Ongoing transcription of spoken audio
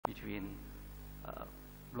between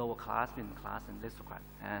lower class, middle class, and aristocrat.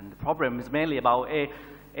 And the problem is mainly about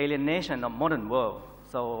alienation of modern world,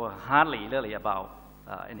 so hardly really about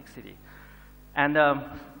inner city. And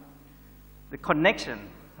the connection,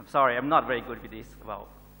 I'm sorry, I'm not very good with this, about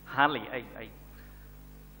hardly, I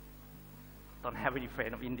don't have any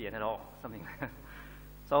friend of Indian at all, something like that.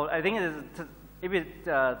 So I think if it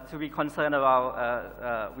to be concerned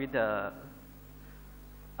about with the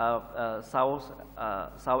South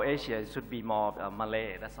Asia, it should be more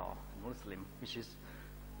Malay, that's all, Muslim, which is,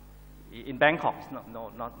 in Bangkok, it's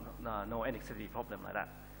no ethnicity problem like that.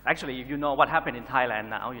 Actually, if you know what happened in Thailand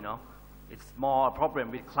now, you know, it's more a problem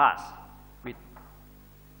with class,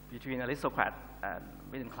 between aristocrat and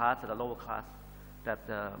middle class and the lower class. That,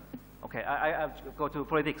 okay, I'll go to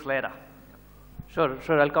politics later.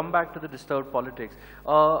 Sure, I'll come back to the disturbed politics.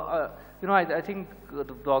 You know, I think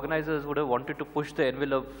the organizers would have wanted to push the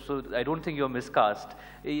envelope, so I don't think you're miscast,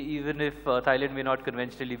 even if Thailand may not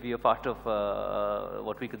conventionally be a part of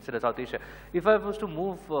what we consider South Asia. If I was to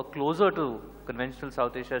move closer to conventional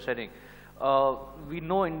South Asia, Tshering, we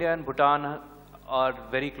know India and Bhutan are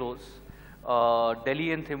very close.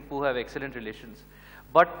 Delhi and Thimphu have excellent relations.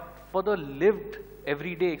 But for the lived,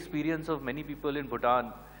 everyday experience of many people in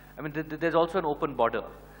Bhutan, I mean, there's also an open border.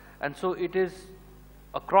 And so it is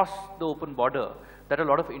across the open border that a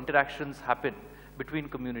lot of interactions happen between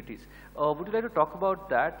communities. Would you like to talk about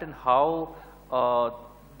that and how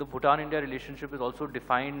the Bhutan-India relationship is also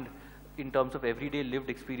defined in terms of everyday lived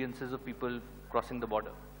experiences of people crossing the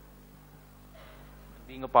border,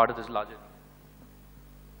 being a part of this larger?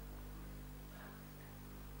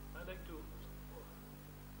 I'd like to.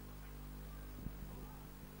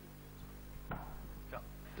 Yeah.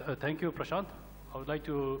 Thank you, Prashant. I would like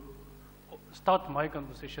to start my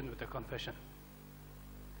conversation with a confession.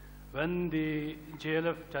 When the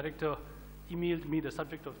JLF director emailed me the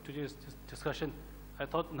subject of today's discussion, I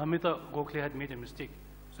thought Namita Gokhale had made a mistake.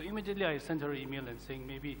 So immediately I sent her an email and saying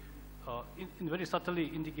maybe, in very subtly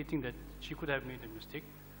indicating that she could have made a mistake.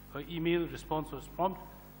 Her email response was prompt,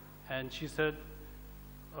 and she said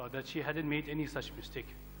that she hadn't made any such mistake.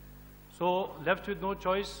 So left with no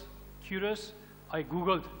choice, curious, I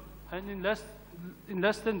Googled, and in less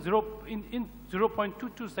than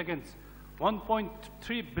 0.22 seconds,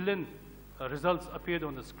 1.3 billion results appeared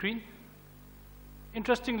on the screen.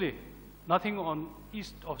 Interestingly, nothing on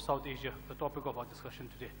east of South Asia, the topic of our discussion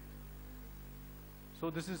today. So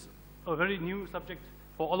this is a very new subject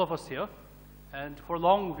for all of us here. And for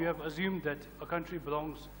long, we have assumed that a country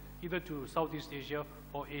belongs either to Southeast Asia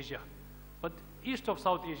or Asia. But east of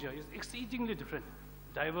South Asia is exceedingly different.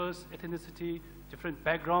 Diverse ethnicity, different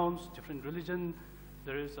backgrounds, different religion.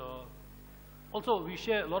 There is also, we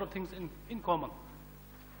share a lot of things in common.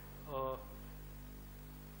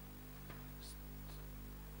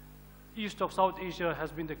 East of South Asia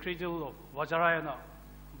has been the cradle of Vajrayana,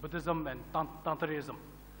 Buddhism, and Tantraism.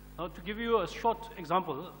 Now, to give you a short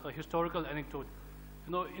example, a historical anecdote,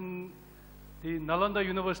 you know, in the Nalanda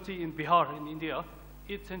University in Bihar, in India,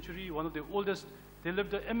 8th century, one of the oldest, there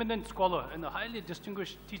lived an eminent scholar and a highly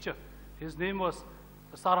distinguished teacher. His name was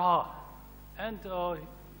Sarha. And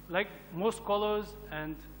like most scholars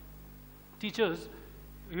and teachers,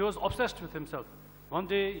 he was obsessed with himself. One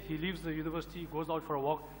day, he leaves the university, goes out for a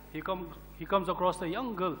walk. He comes across a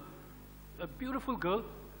young girl, a beautiful girl,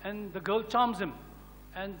 and the girl charms him.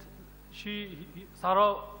 And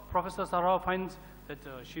Professor Sarha finds that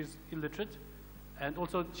she's illiterate, and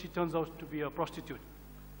also she turns out to be a prostitute.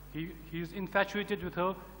 He's infatuated with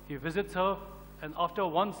her, he visits her, and after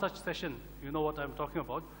one such session, you know what I'm talking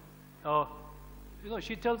about, you know,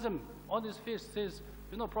 she tells him on his face, says,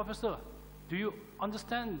 you know, Professor, do you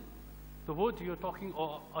understand the word you're talking,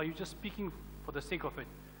 or are you just speaking for the sake of it?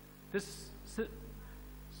 This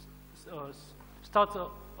starts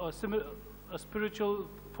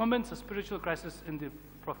foments a spiritual crisis in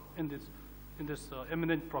this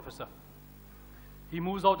eminent professor. He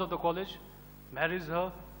moves out of the college, marries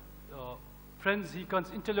her, friends,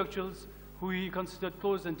 intellectuals who he considered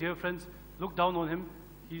close and dear friends look down on him.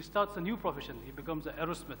 He starts a new profession. He becomes an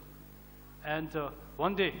aerosmith. And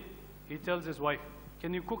one day, he tells his wife,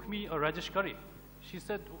 can you cook me a radish curry? She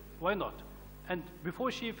said, why not? And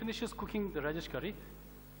before she finishes cooking the radish curry,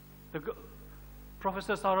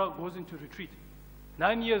 Professor Sarha goes into retreat.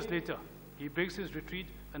 9 years later, he breaks his retreat,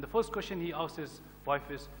 and the first question he asks his wife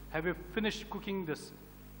is, have you finished cooking this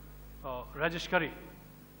radish curry?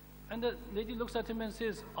 And the lady looks at him and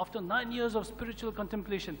says, after 9 years of spiritual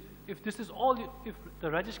contemplation, if this is all, if the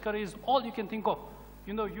radish curry is all you can think of,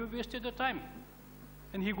 you know, you wasted your time.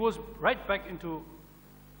 And he goes right back into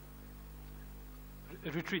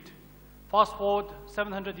retreat. Fast forward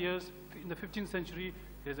 700 years, in the 15th century,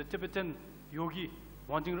 there's a Tibetan yogi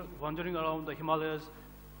wandering around the Himalayas,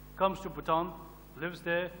 comes to Bhutan, lives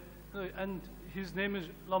there, and his name is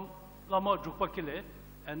Lama Drukpa Kile,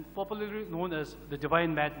 and popularly known as the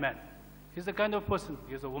divine madman. He's the kind of person,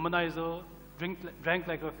 he's a womanizer, drank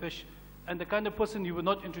like a fish, and the kind of person you would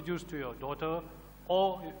not introduce to your daughter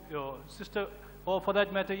or your sister, or for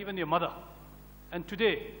that matter, even your mother. And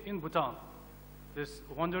today, in Bhutan, this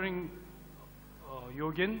wandering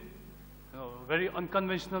yogin, very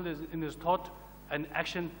unconventional in his thought and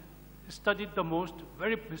action, studied the most,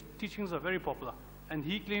 his teachings are very popular. And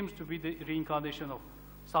he claims to be the reincarnation of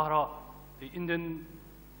Sahara, the Indian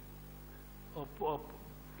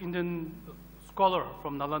scholar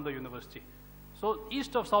from Nalanda University. So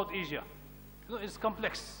east of South Asia, it's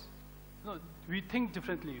complex. We think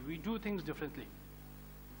differently, we do things differently.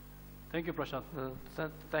 Thank you, Prashant.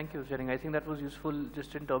 Thank you, Tshering. I think that was useful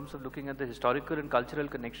just in terms of looking at the historical and cultural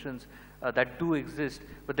connections that do exist,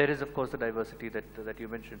 but there is, of course, the diversity that you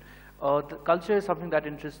mentioned. The culture is something that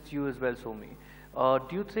interests you as well, Somi.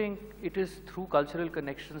 Do you think it is through cultural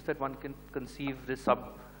connections that one can conceive this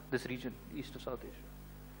region, east of South Asia?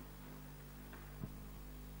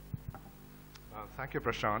 Thank you,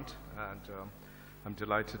 Prashant, and I'm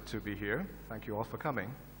delighted to be here. Thank you all for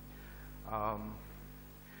coming.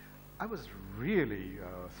 I was really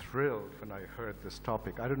thrilled when I heard this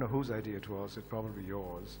topic. I don't know whose idea it was. It's probably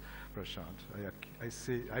yours, Prashant.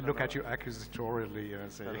 I look at you accusatorially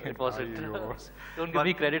and say, it wasn't yours. Don't give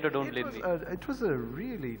me credit or don't blame me. It was a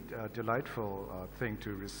really delightful thing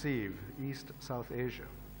to receive, East-South Asia,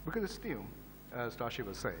 because it's new, as Tashi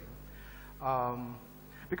was saying.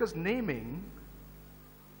 Because naming,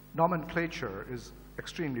 nomenclature is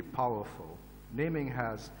extremely powerful. Naming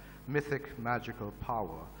has mythic, magical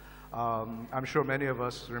power. I'm sure many of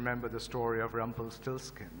us remember the story of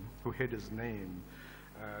Rumpelstiltskin, who hid his name.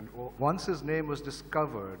 And once his name was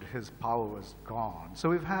discovered, his power was gone. So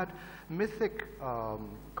we've had mythic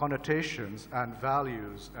connotations and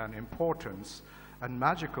values and importance and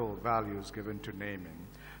magical values given to naming.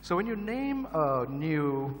 So when you name a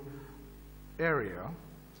new area,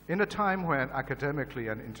 in a time when academically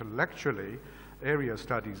and intellectually area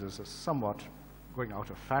studies is somewhat going out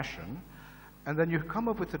of fashion, and then you come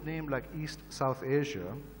up with a name like East-South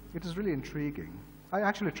Asia, it is really intriguing. I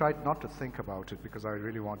actually tried not to think about it because I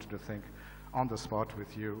really wanted to think on the spot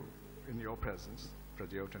with you in your presence,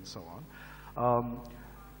 Pradyot and so on.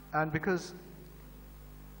 And because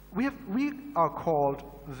we are called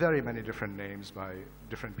very many different names by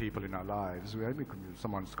different people in our lives.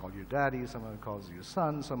 Someone's called you daddy, someone calls you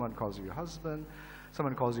son, someone calls you husband,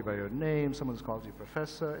 someone calls you by your name, someone calls you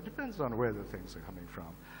professor. It depends on where the things are coming from.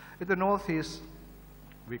 In the Northeast,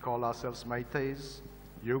 we call ourselves Maitays.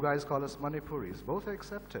 You guys call us Manipuris. Both are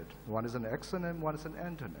accepted. One is an exonym, one is an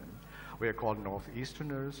entonym. We are called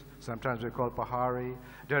Northeasterners. Sometimes we're called Pahari.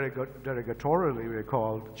 Derogatorily, we're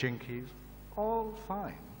called Chinkis. All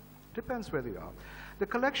fine. Depends where they are. The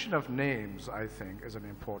collection of names, I think, is an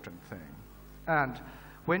important thing. And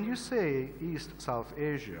when you say East-South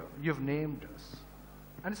Asia, you've named us.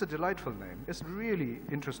 And it's a delightful name. It's really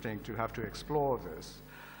interesting to have to explore this,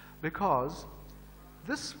 because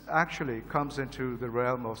this actually comes into the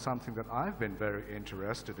realm of something that I've been very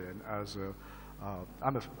interested in as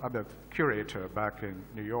I'm a curator back in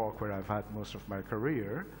New York, where I've had most of my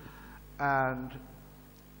career, and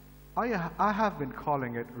I have been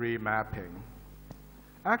calling it remapping.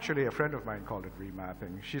 Actually, a friend of mine called it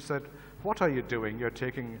remapping. She said, what are you doing? You're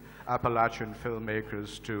taking Appalachian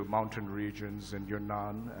filmmakers to mountain regions in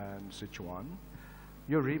Yunnan and Sichuan.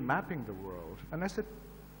 You're remapping the world. And I said,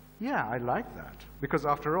 yeah, I like that. Because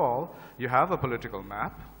after all, you have a political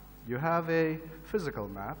map, you have a physical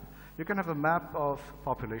map, you can have a map of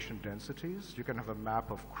population densities, you can have a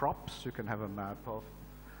map of crops, you can have a map of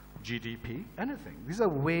GDP, anything. These are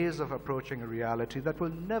ways of approaching a reality that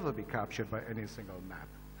will never be captured by any single map.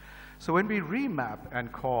 So when we remap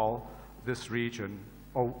and call this region,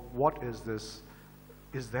 or what is this,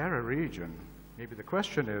 is there a region? Maybe the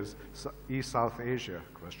question is East-South Asia,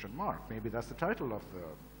 question mark. Maybe that's the title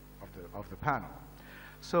of the panel.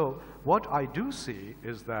 So what I do see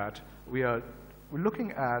is that we're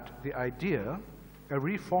looking at the idea, a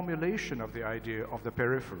reformulation of the idea of the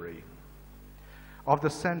periphery, of the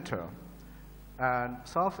center, and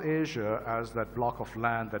South Asia as that block of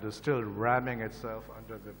land that is still ramming itself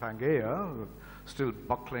under the Pangaea, still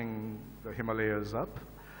buckling the Himalayas up,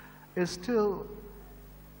 is still,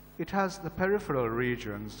 it has the peripheral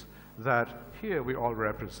regions that here we all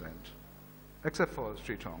represent, except for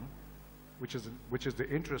Srithong, which is the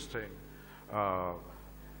interesting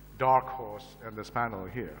dark horse in this panel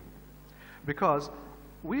here. because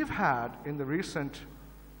we've had, in the recent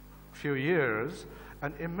few years,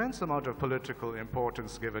 an immense amount of political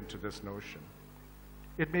importance given to this notion.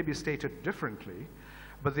 It may be stated differently,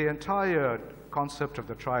 but the entire concept of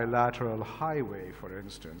the trilateral highway, for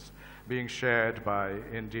instance, being shared by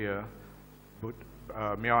India,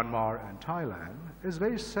 Myanmar, and Thailand, is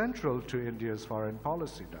very central to India's foreign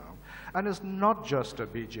policy now. And it's not just a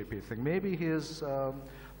BJP thing. Maybe he is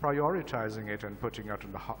prioritizing it and putting it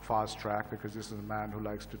on the fast track because this is a man who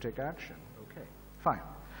likes to take action. Okay, fine.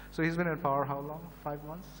 So he's been in power how long? 5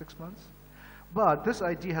 months, 6 months? But this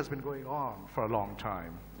idea has been going on for a long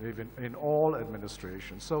time, even in all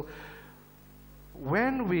administrations. So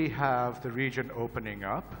when we have the region opening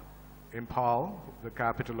up, Imphal, the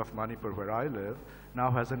capital of Manipur where I live,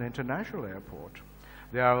 now has an international airport.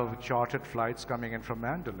 There are chartered flights coming in from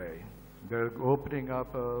Mandalay. They're opening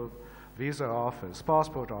up a visa office,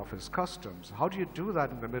 passport office, customs. How do you do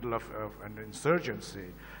that in the middle of an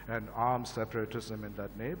insurgency and armed separatism in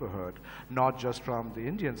that neighborhood? Not just from the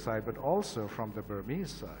Indian side, but also from the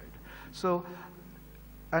Burmese side. So,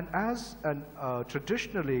 and as a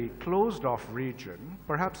traditionally closed-off region,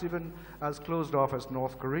 perhaps even as closed off as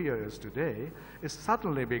North Korea is today, is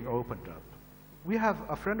suddenly being opened up. We have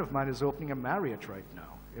a friend of mine is opening a Marriott right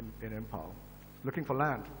now in Imphal, looking for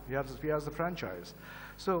land. He has the franchise.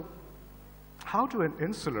 So how to an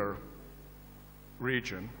insular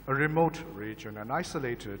region, a remote region, an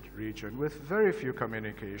isolated region with very few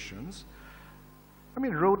communications. I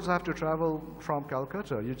mean, roads have to travel from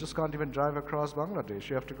Calcutta. You just can't even drive across Bangladesh.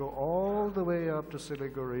 You have to go all the way up to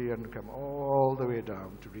Siliguri and come all the way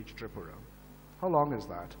down to reach Tripura. How long is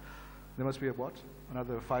that? There must be, what,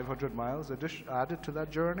 another 500 miles added to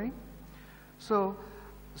that journey? So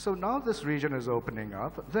now this region is opening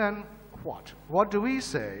up. Then what? What do we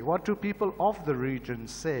say? What do people of the region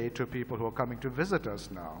say to people who are coming to visit us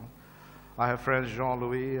now? I have friends,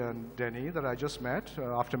 Jean-Louis and Denis, that I just met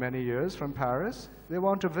after many years from Paris. They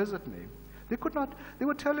want to visit me. They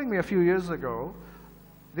were telling me a few years ago,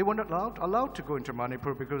 they were not allowed to go into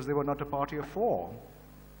Manipur because they were not a party of 4.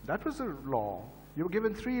 That was the law. You were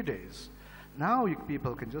given 3 days. Now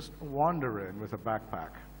people can just wander in with a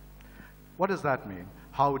backpack. What does that mean?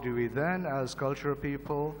 How do we then, as cultural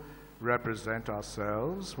people, represent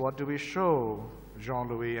ourselves? What do we show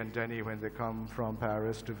Jean-Louis and Denis when they come from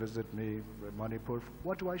Paris to visit me in Manipur?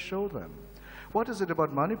 What do I show them? What is it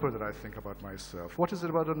about Manipur that I think about myself? What is it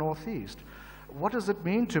about the Northeast? What does it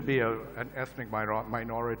mean to be an ethnic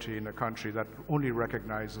minority in a country that only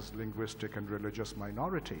recognizes linguistic and religious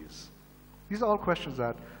minorities? These are all questions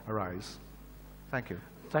that arise. Thank you.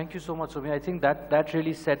 Thank you so much, Somi. I think that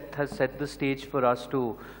really has set the stage for us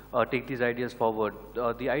to take these ideas forward.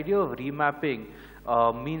 The idea of remapping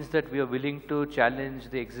means that we are willing to challenge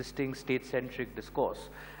the existing state-centric discourse.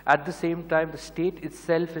 At the same time, the state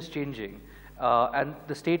itself is changing, and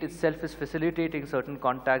the state itself is facilitating certain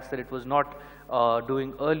contacts that it was not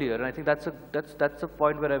doing earlier. And I think that's a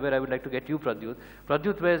point where I would like to get you, Pradyot.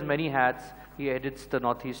 Pradyot wears many hats. He edits the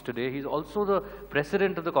Northeast today. He's also the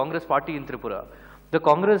president of the Congress party in Tripura. The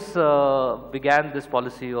Congress began this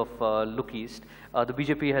policy of Look East. The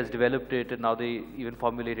BJP has developed it, and now they even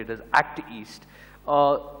formulate it as Act East.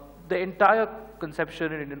 The entire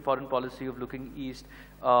conception in Indian foreign policy of looking east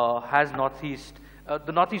has Northeast.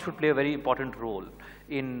 The Northeast would play a very important role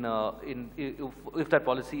if that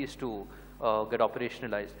policy is to get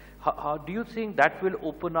operationalized. How do you think that will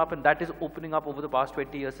open up, and that is opening up over the past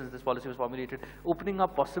 20 years since this policy was formulated, opening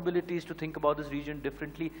up possibilities to think about this region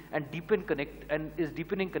differently and is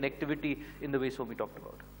deepening connectivity in the way Somi talked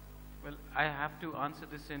about? Well, I have to answer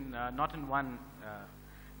this in not in one.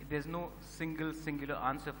 There's no singular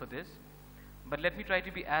answer for this. But let me try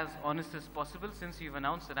to be as honest as possible. Since you've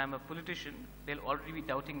announced that I'm a politician, they'll already be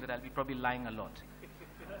doubting that I'll be probably lying a lot.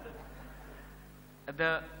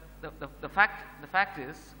 The fact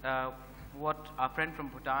is, what our friend from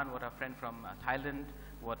Bhutan, what our friend from Thailand,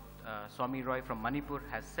 what Somi Roy from Manipur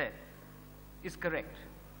has said is correct.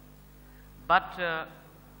 But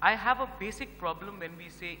I have a basic problem when we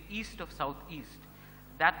say east of southeast.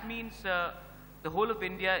 That means the whole of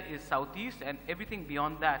India is southeast and everything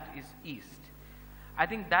beyond that is east. I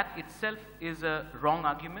think that itself is a wrong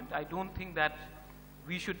argument. I don't think that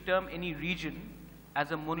we should term any region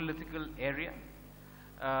as a monolithical area.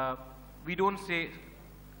 We don't say,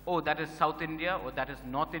 oh, that is South India or that is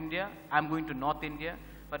North India. I'm going to North India.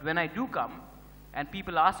 But when I do come and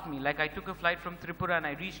people ask me, like I took a flight from Tripura and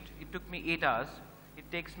it took me 8 hours. It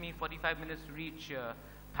takes me 45 minutes to reach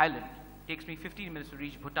Thailand. It takes me 15 minutes to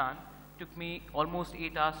reach Bhutan. It took me almost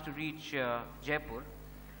 8 hours to reach Jaipur.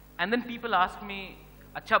 And then people ask me,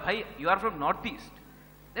 Acha bhai, you are from Northeast.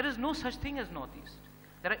 There is no such thing as Northeast.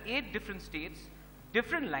 There are 8 different states,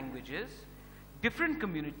 different languages, different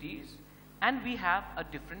communities, and we have a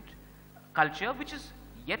different culture which is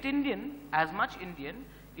yet Indian, as much Indian.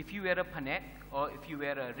 If you wear a panek, or if you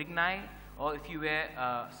wear a rignai, or if you wear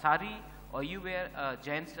a sari, or you wear a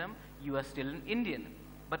jainsam, you are still an Indian.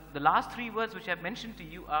 But the last 3 words which I've mentioned to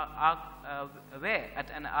you are wear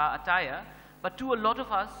and are attire, but to a lot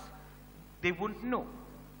of us, they wouldn't know.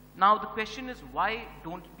 Now the question is, why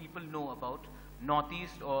don't people know about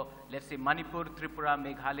Northeast, or let's say Manipur, Tripura,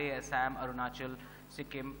 Meghalaya, Assam, Arunachal,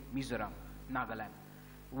 Sikkim, Mizoram, Nagaland?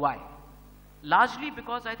 Why? Largely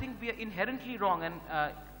because I think we are inherently wrong, and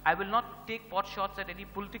I will not take pot shots at any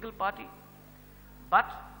political party. But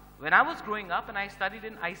when I was growing up and I studied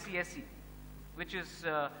in ICSE, which is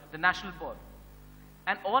the national board,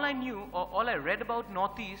 and all I knew, or all I read about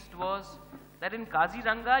Northeast was that in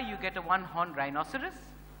Kaziranga you get a 1-horned rhinoceros,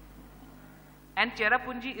 and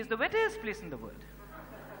Cherrapunji is the wettest place in the world.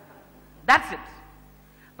 That's it.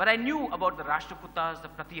 But I knew about the Rashtrakutas, the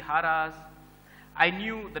Pratiharas. I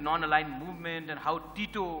knew the non-aligned movement and how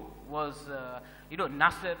Tito was,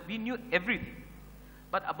 Nasser. We knew everything.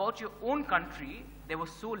 But about your own country, there was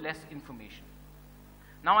so less information.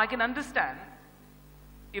 Now I can understand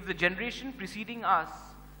if the generation preceding us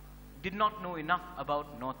did not know enough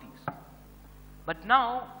about Northeast. But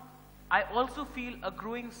now, I also feel a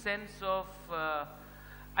growing sense of,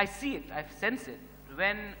 I see it, I sense it,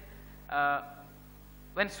 when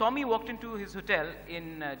Somi walked into his hotel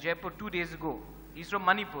in Jaipur 2 days ago. He's from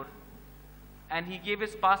Manipur, and he gave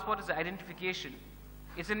his passport as identification.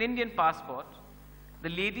 It's an Indian passport. The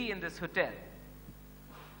lady in this hotel,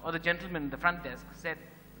 or the gentleman in the front desk, said,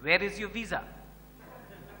 "Where is your visa?"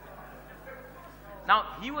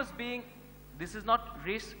 Now, he was being, this is not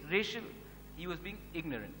racial, he was being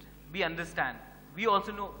ignorant. We understand. We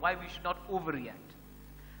also know why we should not overreact.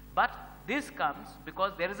 But this comes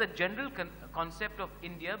because there is a general concept of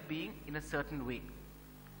India being in a certain way.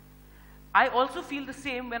 I also feel the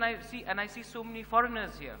same when I see so many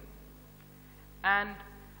foreigners here. And,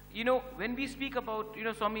 when we speak about,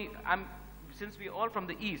 Somi, since we're all from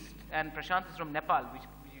the east, and Prashant is from Nepal, which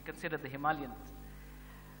you consider the Himalayans,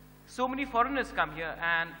 so many foreigners come here,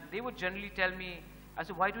 and they would generally tell me, I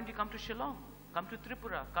said, why don't you come to Shillong? Come to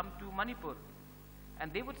Tripura, come to Manipur.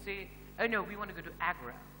 And they would say, oh no, we want to go to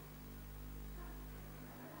Agra.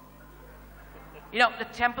 The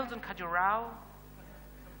temples in Khajuraho,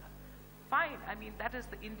 fine, that is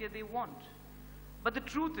the India they want. But the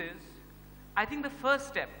truth is, I think the first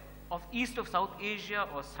step of east of South Asia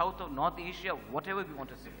or south of North Asia, whatever we want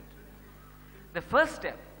to say it, the first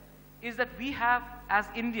step is that we have, as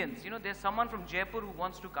Indians, there's someone from Jaipur who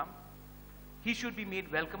wants to come. He should be made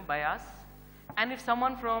welcome by us. And if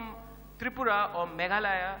someone from Tripura or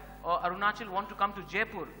Meghalaya or Arunachal want to come to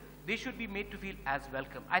Jaipur, they should be made to feel as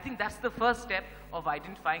welcome. I think that's the first step of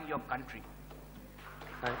identifying your country.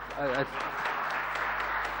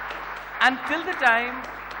 Until the time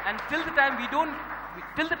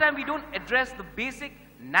we don't address the basic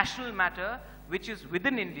national matter which is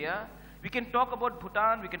within India, we can talk about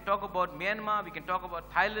Bhutan, we can talk about Myanmar, we can talk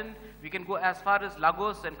about Thailand, we can go as far as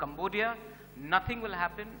Lagos and Cambodia. Nothing will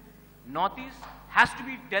happen. Northeast has to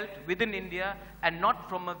be dealt within India and not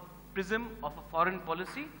from a prism of a foreign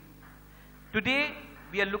policy. Today,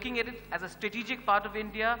 we are looking at it as a strategic part of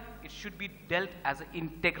India. It should be dealt as an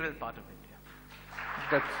integral part of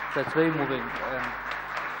India. That's very moving.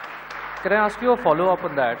 Can I ask you a follow-up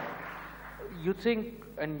on that? You think,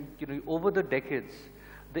 and over the decades,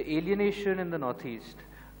 the alienation in the Northeast,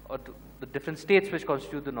 or the different states which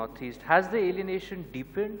constitute the Northeast, has the alienation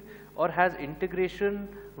deepened, or has integration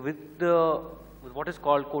with what is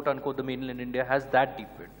called, quote unquote, the mainland India, has that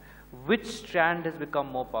deepened? Which strand has become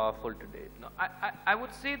more powerful today? No, I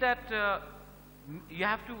would say that you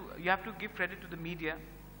have to give credit to the media.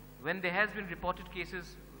 When there has been reported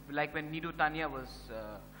cases like when Nidu Tania was,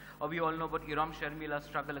 or we all know about Iram Sharmila's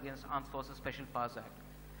struggle against Armed Forces Special Powers Act.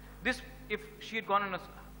 This, if she had gone on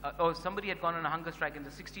or somebody had gone on a hunger strike in the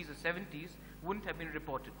 60s or 70s, wouldn't have been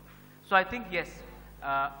reported. So I think yes,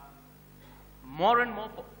 more and more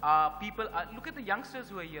people are, look at the youngsters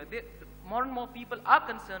who are here. More and more people are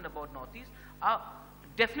concerned about Northeast, are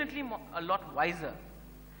definitely a lot wiser.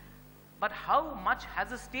 But how much has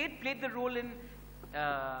the state played the role in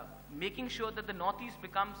making sure that the Northeast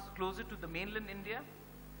becomes closer to the mainland India?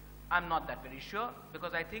 I'm not that very sure,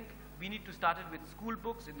 because I think we need to start it with school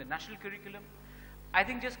books in the national curriculum. I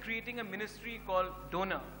think just creating a ministry called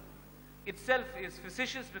donor itself is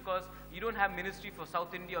facetious, because you don't have ministry for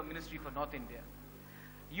South India or ministry for North India.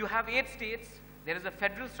 You have 8 states, there is a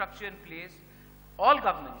federal structure in place, all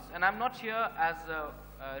governments, and I'm not here as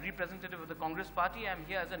representative of the Congress party. I'm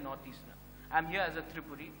here as a Northeasterner. I'm here as a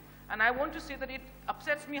Tripuri. And I want to say that it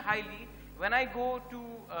upsets me highly when I go to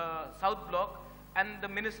South Block and the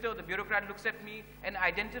minister or the bureaucrat looks at me and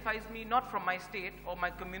identifies me not from my state or my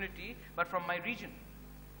community, but from my region.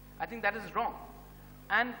 I think that is wrong.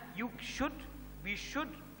 And we should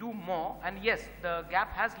do more. And yes, the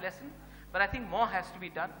gap has lessened, but I think more has to be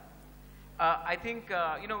done. I think,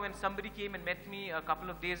 you know, when somebody came and met me a couple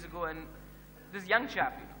of days ago, and this young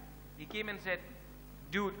chap, you know, he came and said,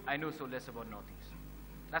 dude, I know so less about Northeast.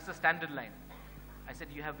 That's the standard line. I said,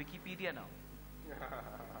 you have Wikipedia now.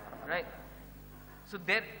 Right? So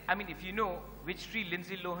there, I mean, if you know which tree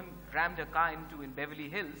Lindsay Lohan rammed her car into in Beverly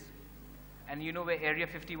Hills, and you know where Area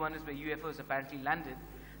 51 is, where UFOs apparently landed,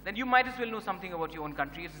 then you might as well know something about your own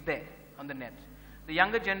country. It's there on the net. The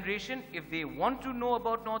younger generation, if they want to know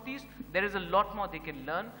about Northeast, there is a lot more they can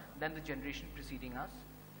learn than the generation preceding us.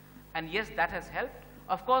 And yes, that has helped.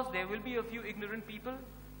 Of course, there will be a few ignorant people.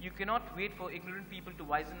 You cannot wait for ignorant people to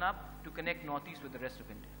wisen up to connect Northeast with the rest of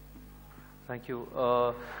India. Thank you.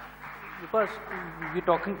 Wipas, we're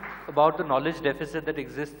talking about the knowledge deficit that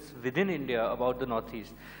exists within India about the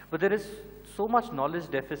Northeast. But there is so much knowledge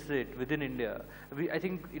deficit within India. I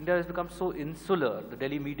think India has become so insular, the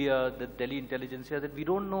Delhi media, the Delhi intelligentsia, that we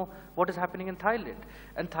don't know what is happening in Thailand.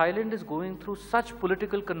 And Thailand is going through such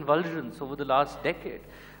political convulsions over the last decade.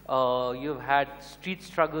 You've had street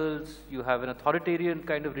struggles, you have an authoritarian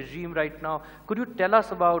kind of regime right now. Could you tell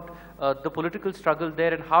us about the political struggle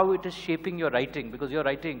there and how it is shaping your writing? Because your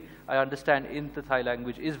writing, I understand, in the Thai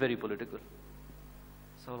language is very political.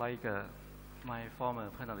 So like my former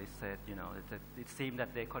panelist said, you know, it seemed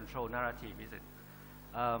that they control narrative, is it?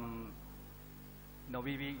 You know,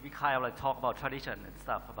 we kind of like talk about tradition and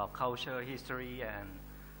stuff, about culture, history, and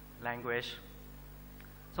language.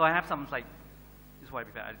 So I have some like, this is why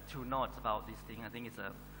we have 2 notes about this thing. I think it's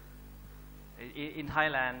in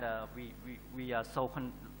Thailand, we are so,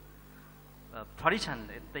 tradition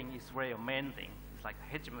thing is very main thing. It's like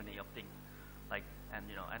hegemony of things. Like, and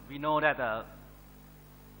you know, and we know that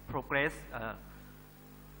progress,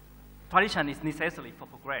 tradition is necessary for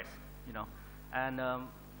progress, you know, and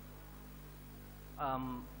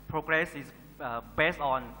progress is based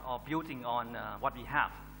on or building on what we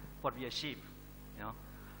have, what we achieve, you know.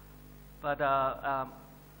 But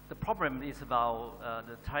the problem is about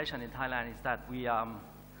the tradition in Thailand is that we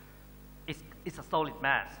it's a solid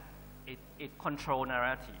mass. It controls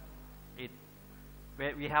narrative.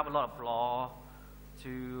 We have a lot of law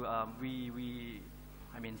to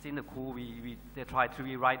I mean, since the coup, they try to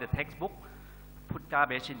rewrite the textbook, put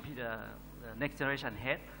garbage in the next generation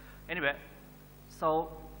head. Anyway,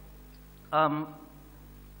 so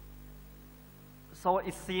so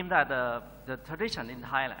it seems that the tradition in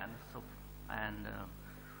Thailand and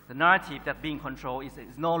the narrative that being controlled is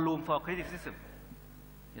no room for criticism.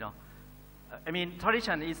 You know, I mean,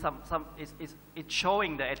 tradition is it's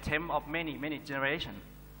showing the attempt of many generations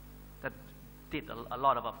that did a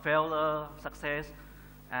lot of failure, success,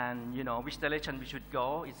 and you know which direction we should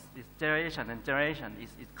go. Is generation and generation is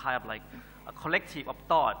kind of like a collective of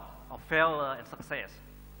thought of failure and success,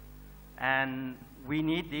 and we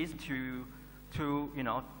need this to you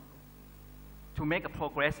know to make a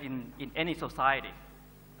progress in any society.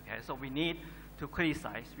 Okay, so we need to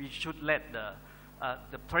criticize. We should let the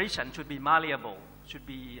tradition should be malleable, should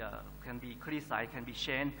be can be criticized, can be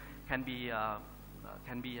changed, can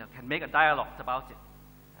make a dialogue about it.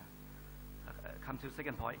 Come to the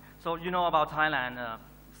second point. So you know about Thailand,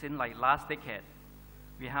 since like last decade,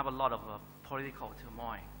 we have a lot of political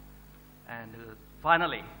turmoil, and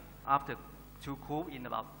finally, after 2 coups in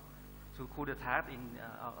about 2 coup d'etat in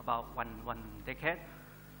about one decade,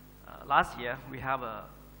 last year we have a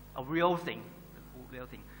real thing, real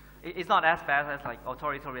thing. It's not as bad as like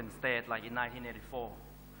authoritarian state like in 1984.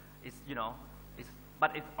 It's you know,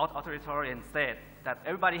 but it's authoritarian state that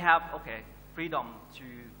everybody have freedom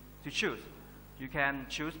to choose. You can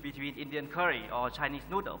choose between Indian curry or Chinese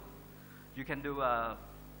noodle. You can do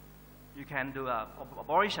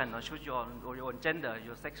abortion or choose your own gender,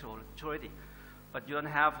 your sexual maturity, but you don't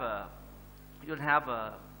have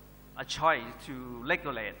a choice to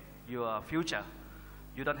regulate your future.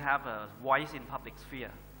 You don't have a voice in public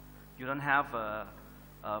sphere. You don't have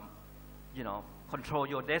you know, control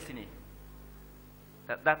your destiny.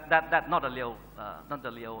 That's not a real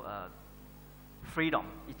freedom.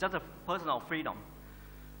 It's just a personal freedom.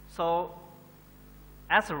 So,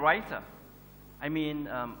 as a writer, I mean,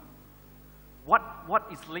 what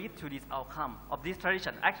is lead to this outcome of this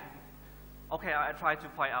tradition? Actually, I try to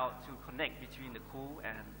point out to connect between the coup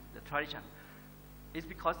and the tradition. It's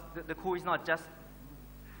because the coup is not just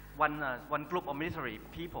one group of military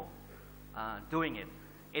people doing it.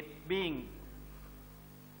 It being,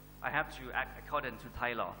 I have to act according to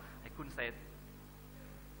Thai law. I couldn't say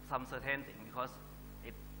some certain thing because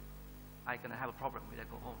I'm gonna have a problem when I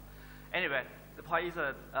go home. Anyway, the point is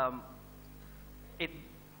that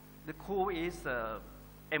the coup is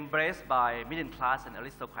embraced by middle class and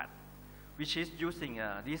aristocrat, which is using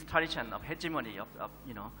this tradition of hegemony of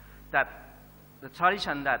that the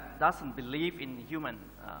tradition that doesn't believe in human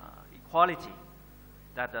equality,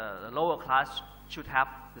 that the lower class should have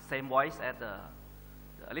the same voice as the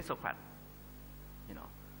aristocrat,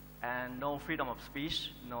 and no freedom of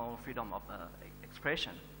speech, no freedom of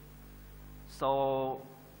expression. So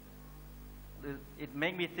it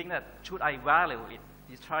made me think that should I value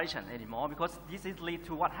this tradition anymore, because this is lead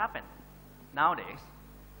to what happened nowadays.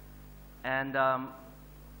 And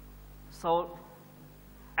so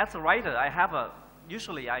as a writer, I have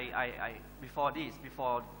usually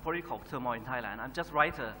before political turmoil in Thailand, I'm just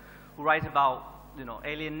writer who write about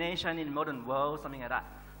alienation in modern world, something like that,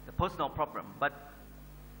 the personal problem. But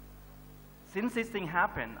since this thing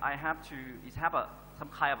happened, I have to some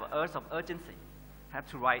kind of urge of urgency. I have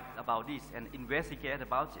to write about this and investigate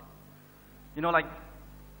about it. Like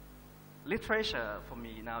literature for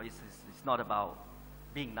me now is not about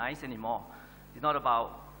being nice anymore. It's not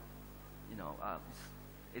about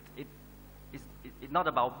it's not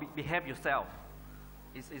about behave yourself.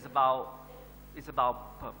 It's about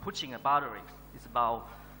pushing a boundaries. It's about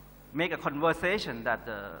make a conversation that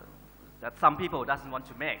that some people doesn't want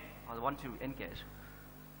to make or want to engage.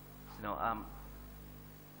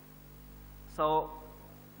 So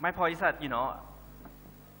my point is that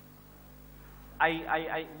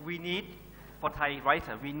we need, for Thai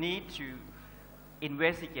writer, we need to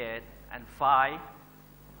investigate and find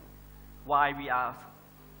why we are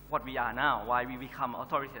what we are now, why we become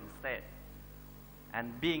authoritarian state,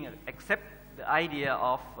 and accept the idea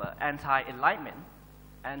of anti-enlightenment,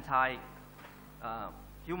 anti-human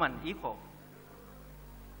equal.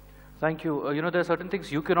 Thank you. There are certain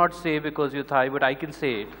things you cannot say because you're Thai, but I can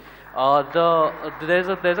say it.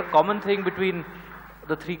 There's a common thing between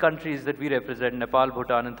the three countries that we represent, Nepal,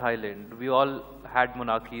 Bhutan, and Thailand. We all had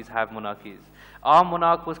monarchies, have monarchies. Our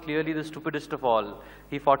monarch was clearly the stupidest of all.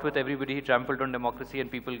 He fought with everybody, he trampled on democracy, and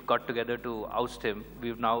people got together to oust him.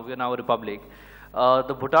 We're now a republic.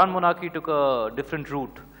 The Bhutan monarchy took a different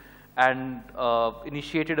route and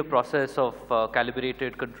initiated a process of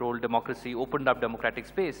calibrated, controlled democracy, opened up democratic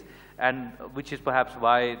space, and which is perhaps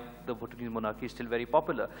why the Bhutanese monarchy is still very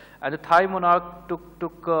popular. And the Thai monarch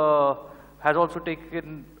has also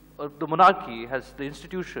taken, the monarchy, the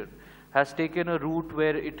institution, has taken a route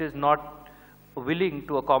where it is not willing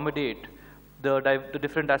to accommodate the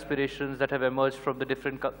different aspirations that have emerged from the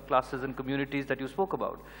different classes and communities that you spoke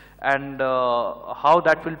about. And how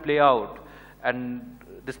that will play out, and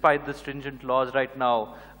despite the stringent laws right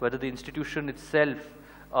now, whether the institution itself,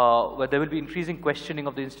 where there will be increasing questioning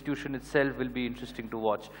of the institution itself, will be interesting to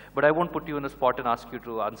watch. But I won't put you on a spot and ask you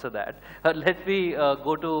to answer that. Let me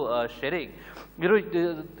go to Tshering.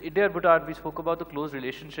 India and Bhutan, we spoke about the close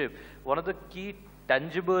relationship. One of the key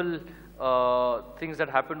tangible things that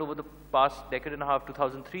happened over the past decade and a half,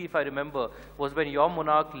 2003, if I remember, was when your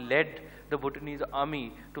monarch led the Bhutanese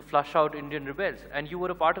army to flush out Indian rebels, and you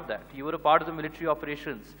were a part of that. You were a part of the military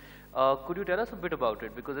operations. Could you tell us a bit about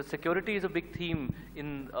it? Because security is a big theme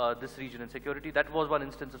in this region, and security, that was one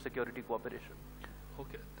instance of security cooperation.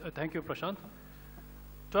 Okay, thank you, Prashant.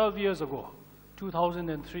 12 years ago,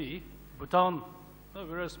 2003, Bhutan,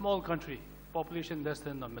 we're a small country, population less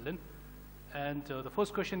than 1 million. And the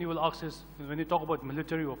first question you will ask is, when you talk about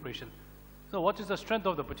military operation, what is the strength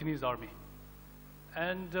of the Bhutanese army?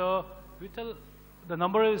 And we tell the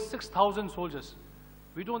number is 6,000 soldiers.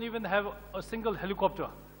 We don't even have a single helicopter,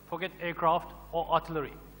 forget aircraft or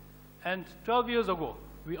artillery. And 12 years ago,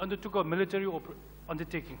 we undertook a military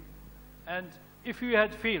undertaking. And if we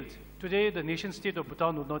had failed, today the nation state of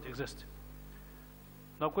Bhutan would not exist.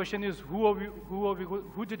 Now question is,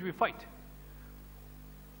 who did we fight?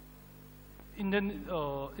 In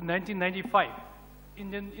 1995,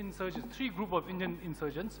 Indian insurgents, three groups of Indian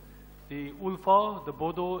insurgents, the Ulfa, the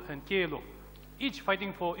Bodo, and KLO, each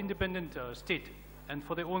fighting for independent state and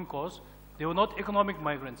for their own cause. They were not economic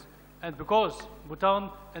migrants. And because Bhutan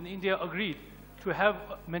and India agreed to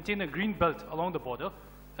maintain a green belt along the border,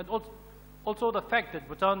 and also the fact that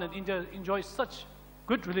Bhutan and India enjoy such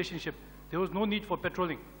good relationship, there was no need for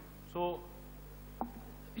patrolling. So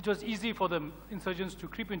it was easy for the insurgents to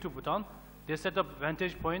creep into Bhutan. They set up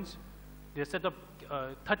vantage points. They set up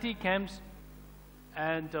 30 camps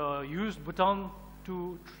and used Bhutan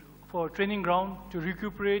for training ground, to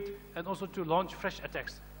recuperate, and also to launch fresh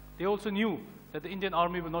attacks. they also knew that the Indian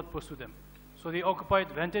army will not pursue them. So they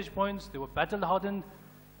occupied vantage points, they were battle-hardened,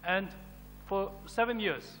 and for 7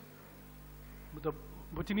 years, the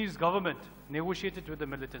Bhutanese government negotiated with the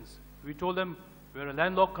militants. We told them, we're a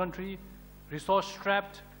landlocked country,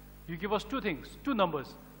 resource-strapped. You give us two things, two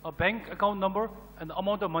numbers, a bank account number and the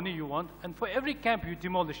amount of money you want, and for every camp you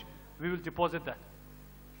demolish, we will deposit that.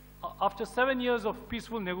 After 7 years of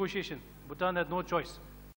peaceful negotiation, Bhutan had no choice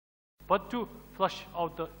but to flush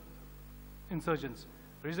out the insurgents.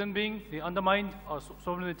 Reason being, they undermined our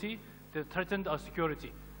sovereignty, they threatened our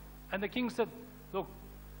security. And the king said, look,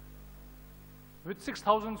 with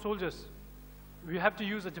 6,000 soldiers, we have to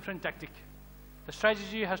use a different tactic. The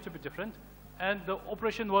strategy has to be different, and the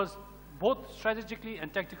operation was both strategically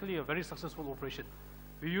and tactically a very successful operation.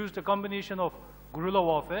 We used a combination of guerrilla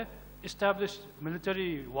warfare, established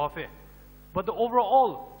military warfare, but the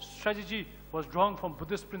overall strategy was drawn from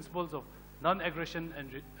Buddhist principles of non-aggression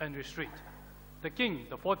and restraint. The king,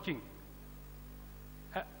 the fourth king,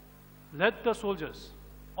 led the soldiers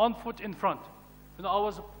on foot in front. You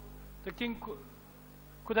know, the king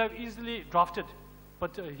could have easily drafted,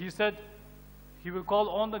 but he said he will call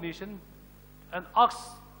on the nation and ask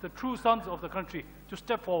the true sons of the country to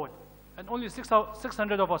step forward. And only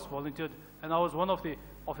 600 of us volunteered, and I was one of the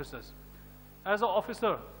officers. As an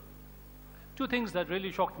officer, two things that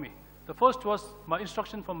really shocked me. The first was my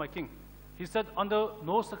instruction from my king. He said, under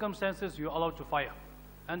no circumstances you're allowed to fire.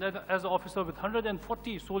 And as an officer with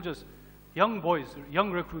 140 soldiers, young boys,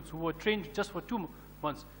 young recruits who were trained just for 2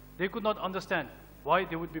 months, they could not understand why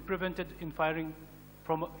they would be prevented in firing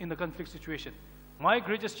in the conflict situation. My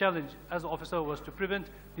greatest challenge as an officer was to prevent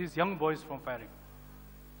these young boys from firing.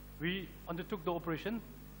 We undertook the operation.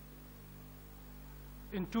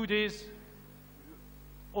 In 2 days,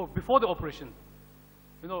 before the operation,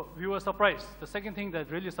 you know, we were surprised. The second thing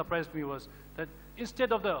that really surprised me was that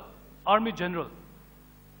instead of the army general,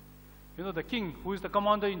 you know, the king, who is the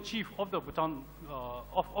commander-in-chief of the Bhutan,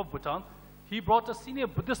 of Bhutan, he brought a senior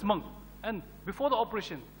Buddhist monk. And before the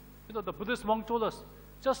operation, you know, the Buddhist monk told us,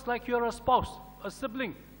 just like you're a spouse, a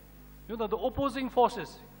sibling, you know, the opposing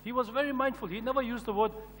forces, he was very mindful. He never used the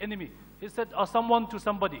word enemy. He said, someone to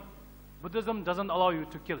somebody. Buddhism doesn't allow you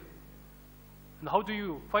to kill. And how do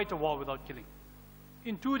you fight a war without killing?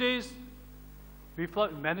 In 2 days, we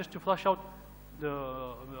managed to flush out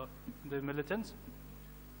the militants.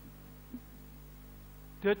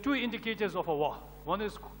 There are two indicators of a war. One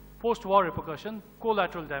is post-war repercussion,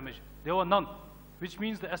 collateral damage. There were none, which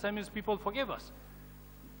means the Assamese people forgave us.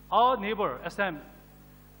 Our neighbor, Assam,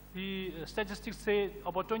 the statistics say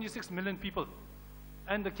about 26 million people.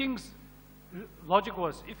 And the king's logic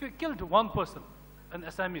was, if you killed one person, an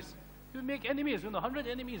Assamese, you make enemies, 100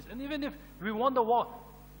 enemies. And even if we won the war,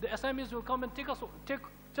 the Assamese will come and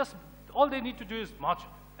just all they need to do is march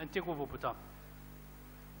and take over Bhutan.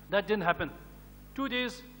 That didn't happen. 2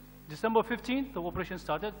 days, December 15th, the operation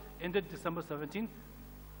started, ended December 17th.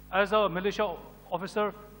 As a militia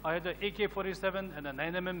officer, I had an AK-47 and a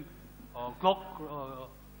 9mm Glock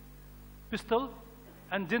pistol,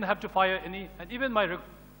 and didn't have to fire any. And even my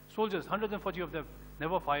soldiers, 140 of them,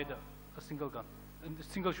 never fired a single gun, a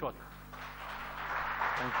single shot.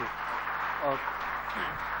 Thank you.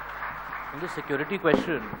 On the security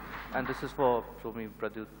question, and this is for Somi,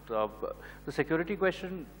 Pradyot, the security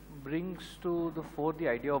question brings to the fore the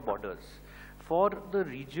idea of borders. For the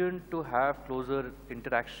region to have closer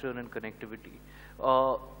interaction and connectivity,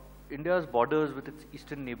 India's borders with its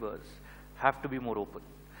eastern neighbors have to be more open.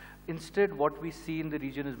 Instead, what we see in the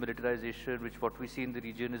region is militarization, what we see in the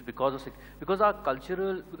region is because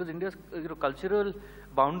India's cultural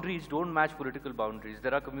boundaries don't match political boundaries.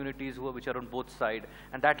 There are communities which are on both sides,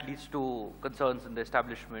 and that leads to concerns in the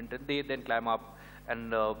establishment, and they then climb up,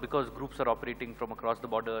 and because groups are operating from across the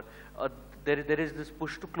border, there is this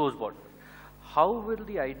push to close borders. How will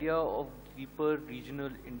the idea of deeper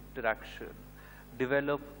regional interaction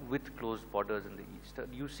develop with closed borders in the East?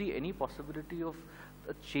 Do you see any possibility of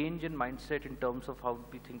a change in mindset in terms of how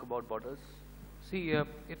we think about borders? See,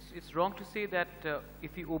 it's wrong to say that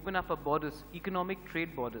if we open up our borders, economic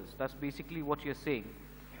trade borders, that's basically what you're saying.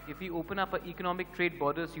 If we open up our economic trade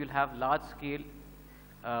borders, you'll have large-scale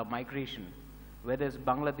migration, whether it's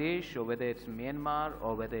Bangladesh or whether it's Myanmar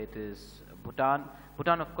or whether it is Bhutan.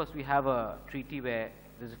 Bhutan, of course, we have a treaty where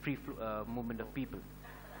there's a free movement of people.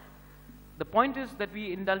 The point is that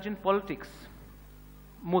we indulge in politics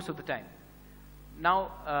most of the time.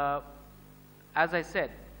 Now, as I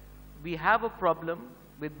said, we have a problem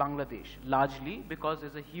with Bangladesh, largely because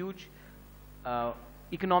there's a huge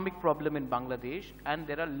economic problem in Bangladesh, and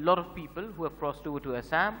there are a lot of people who have crossed over to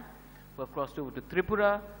Assam, who have crossed over to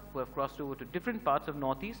Tripura, who have crossed over to different parts of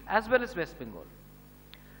Northeast as well as West Bengal.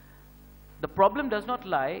 The problem does not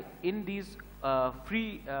lie in these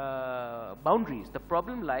free boundaries. The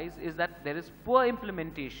problem lies is that there is poor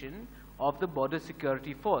implementation of the border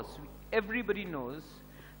security force. Everybody knows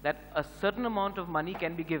that a certain amount of money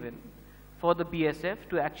can be given for the BSF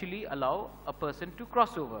to actually allow a person to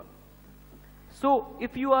cross over. So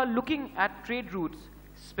if you are looking at trade routes,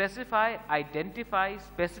 identify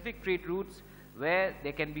specific trade routes where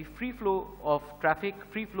there can be free flow of traffic,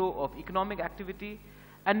 free flow of economic activity,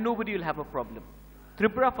 and nobody will have a problem.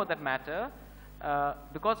 Tripura, for that matter,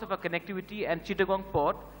 because of our connectivity and Chittagong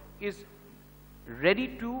port, is ready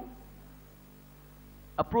to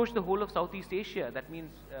approach the whole of Southeast Asia. That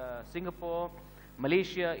means Singapore,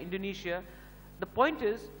 Malaysia, Indonesia. The point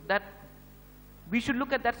is that we should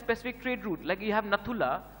look at that specific trade route. Like you have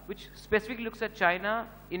Nathula, which specifically looks at China,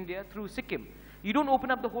 India through Sikkim. You don't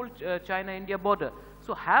open up the whole China-India border.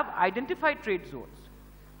 So have identified trade zones.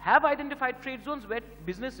 Have identified trade zones where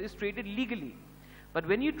business is traded legally. But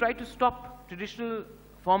when you try to stop traditional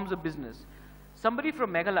forms of business, somebody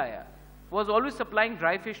from Meghalaya was always supplying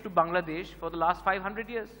dry fish to Bangladesh for the last 500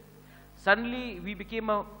 years. Suddenly we became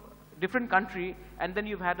a different country, and then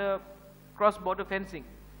you've had a cross-border fencing.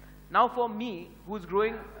 Now for me, who's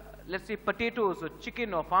growing, let's say, potatoes or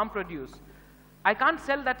chicken or farm produce, I can't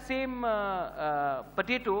sell that same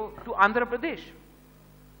potato to Andhra Pradesh.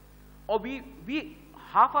 Or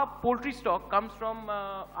half our poultry stock comes from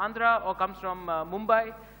Andhra or comes from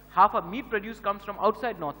Mumbai. Half our meat produce comes from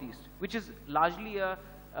outside Northeast, which is largely a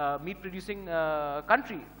meat-producing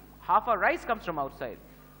country. Half our rice comes from outside.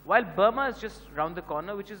 While Burma is just round the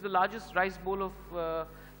corner, which is the largest rice bowl of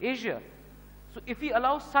Asia. So if we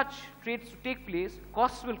allow such trades to take place,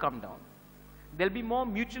 costs will come down. There'll be more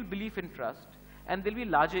mutual belief and trust, and there'll be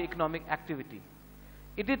larger economic activity.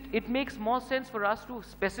 It makes more sense for us to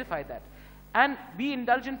specify that. And be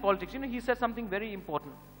indulged in politics. You know, he said something very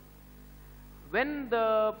important. When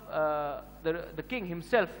the king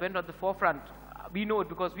himself went on the forefront, we know it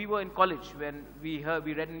because we were in college when we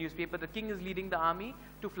read in the newspaper, the king is leading the army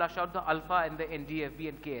to flush out the Alpha and the NDFB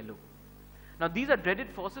and KLO. Now these are dreaded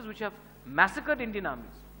forces which have massacred Indian armies.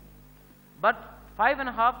 But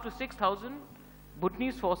 5,500 to 6,000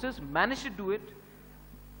 Bhutanese forces managed to do it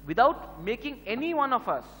without making any one of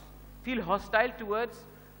us feel hostile towards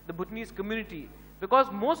the Bhutanese community.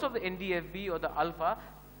 Because most of the NDFB or the Alpha,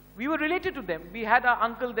 we were related to them. We had our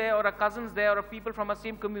uncle there or our cousins there or people from our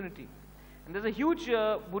same community. And there's a huge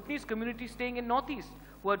Bhutanese community staying in Northeast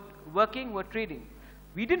who are working, who are trading.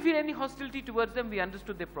 We didn't feel any hostility towards them. We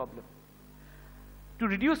understood their problem. To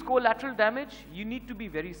reduce collateral damage, you need to be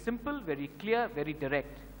very simple, very clear, very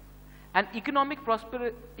direct. And economic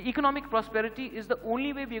prosperity is the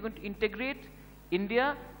only way we are going to integrate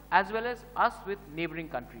India as well as us with neighboring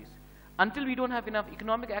countries. Until we don't have enough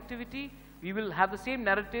economic activity, we will have the same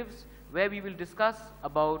narratives where we will discuss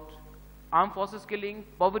about armed forces killing,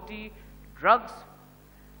 poverty, drugs.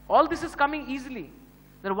 All this is coming easily.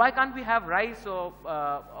 Then why can't we have rice or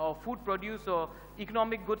food produce or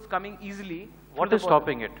economic goods coming easily? What is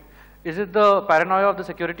stopping it? Is it the paranoia of the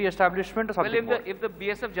security establishment or something more? Well, if the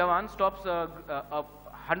BSF Jawan stops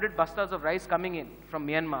 100 bastas of rice coming in from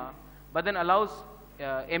Myanmar, but then allows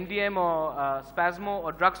MDM or Spasmo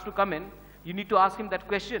or drugs to come in, you need to ask him that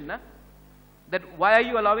question, na? That why are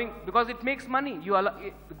you allowing, because it makes money.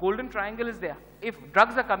 The golden triangle is there. If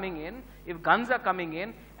drugs are coming in, if guns are coming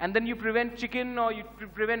in, and then you prevent chicken or you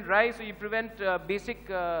prevent rice or you prevent basic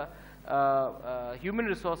human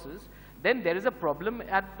resources, then there is a problem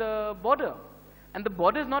at the border. And the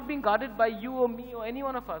border is not being guarded by you or me or any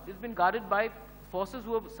one of us. It's been guarded by forces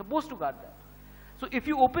who are supposed to guard that. So if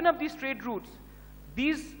you open up these trade routes,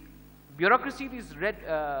 these bureaucracy, these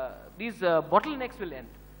bottlenecks will end.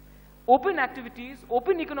 Open activities,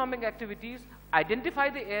 open economic activities, identify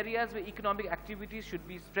the areas where economic activities should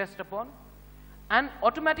be stressed upon, and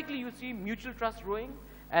automatically you see mutual trust growing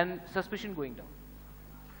and suspicion going down.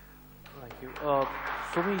 Thank you.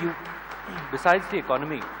 Somi, besides the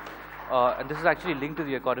economy, and this is actually linked to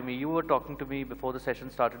the economy, you were talking to me before the session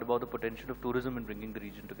started about the potential of tourism in bringing the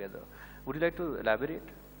region together. Would you like to elaborate?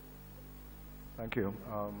 Thank you.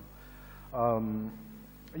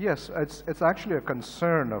 Yes, it's actually a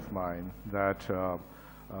concern of mine that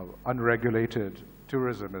unregulated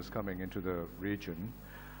tourism is coming into the region.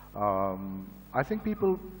 I think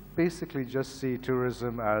people basically just see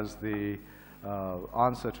tourism as the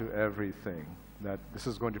answer to everything, that this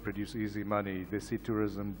is going to produce easy money. They see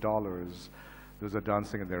tourism dollars. Those are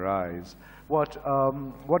dancing in their eyes. What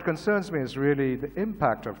concerns me is really the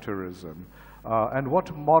impact of tourism And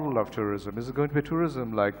what model of tourism? Is it going to be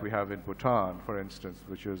tourism like we have in Bhutan, for instance,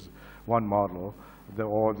 which is one model,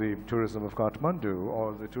 or the tourism of Kathmandu,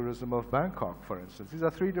 or the tourism of Bangkok, for instance? These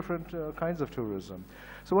are three different kinds of tourism.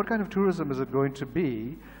 So what kind of tourism is it going to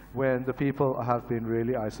be when the people have been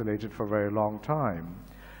really isolated for a very long time?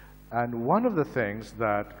 And one of the things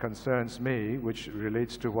that concerns me, which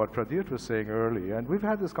relates to what Pradyot was saying earlier, and we've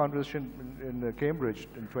had this conversation in Cambridge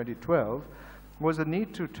in 2012, was the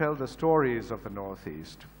need to tell the stories of the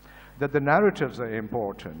Northeast, that the narratives are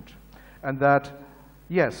important, and that,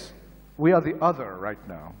 yes, we are the other right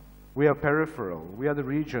now. We are peripheral. We are the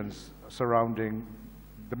regions surrounding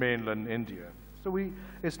the mainland India. So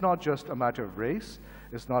it's not just a matter of race.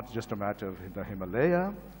 It's not just a matter of the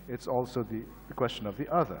Himalaya. It's also the question of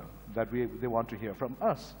the other, that they want to hear from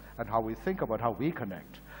us and how we think about how we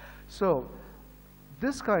connect. So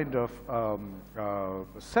this kind of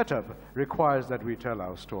setup requires that we tell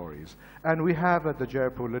our stories. And we have at the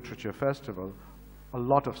Jaipur Literature Festival a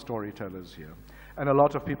lot of storytellers here and a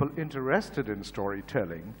lot of people interested in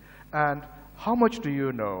storytelling. And how much do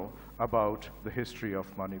you know about the history of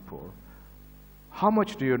Manipur? How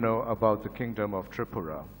much do you know about the kingdom of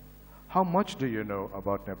Tripura? How much do you know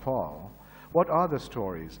about Nepal? What are the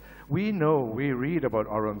stories? We read about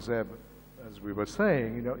Aurangzeb, as we were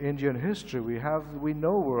saying, Indian history, we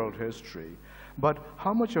know world history, but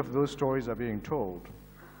how much of those stories are being told?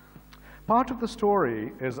 Part of the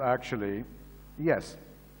story is actually, yes,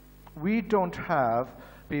 we don't have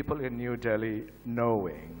people in New Delhi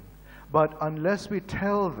knowing, but unless we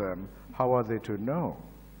tell them, how are they to know?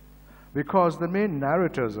 Because the main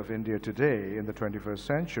narratives of India today in the 21st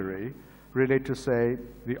century relate to, say,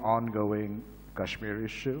 the ongoing Kashmir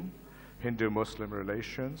issue, Hindu-Muslim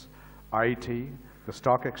relations, IT, the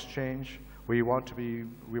stock exchange. We want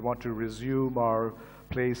to resume our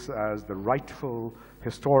place as the rightful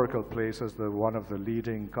historical place, as one of the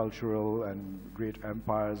leading cultural and great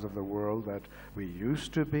empires of the world that we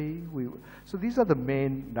used to be. So these are the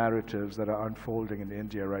main narratives that are unfolding in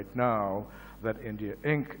India right now that India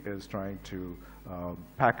Inc. is trying to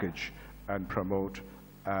package and promote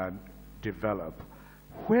and develop.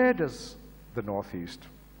 Where does the Northeast,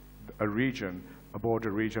 a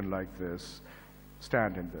border region like this,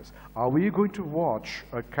 stand in this? Are we going to watch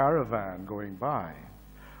a caravan going by,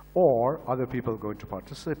 or are other people going to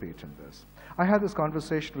participate in this? I had this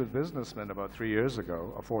conversation with businessmen about 3 years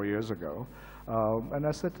ago, or 4 years ago, and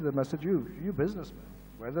I said to them, you businessmen,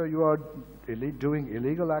 whether you are doing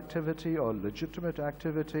illegal activity or legitimate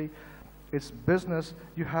activity, it's business.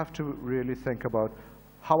 You have to really think about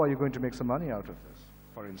how are you going to make some money out of this,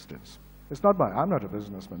 for instance. I'm not a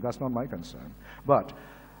businessman, that's not my concern. But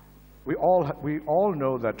we all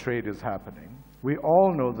know that trade is happening. We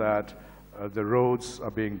all know that the roads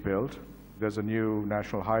are being built. There's a new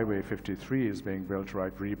National Highway 53 is being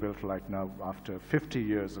rebuilt right now after 50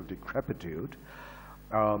 years of decrepitude.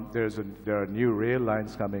 There are new rail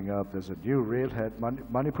lines coming up. There's a new railhead.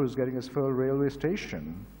 Manipur is getting its full railway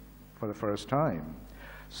station for the first time.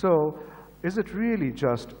 So is it really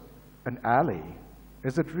just an alley?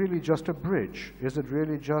 Is it really just a bridge? Is it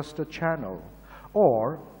really just a channel?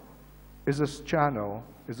 Or is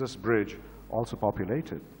this bridge also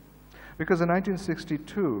populated? Because in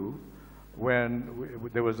 1962, when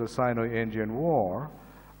there was the Sino-Indian War,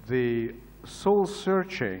 the soul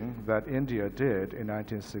searching that India did in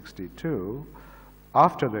 1962,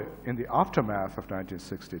 in the aftermath of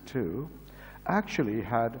 1962, actually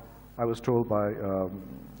had, I was told by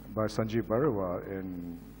Sanjeev Barua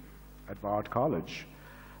at Art College,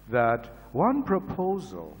 that one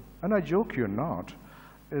proposal, and I joke you not,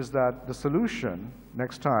 is that the solution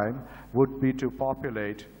next time would be to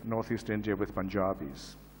populate Northeast India with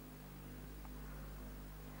Punjabis.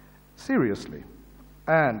 Seriously.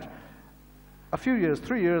 And a few years,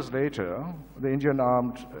 3 years later, the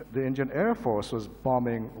Indian Air Force was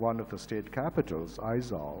bombing one of the state capitals,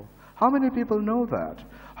 Aizawl. How many people know that?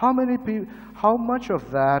 How much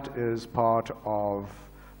of that is part of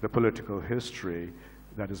the political history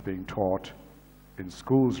that is being taught in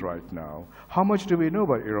schools right now? How much do we know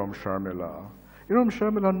about Iram Sharmila? Iram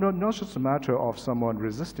Sharmila, not just a matter of someone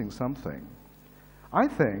resisting something. I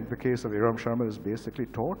think the case of Iram Sharmila is basically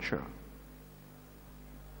torture.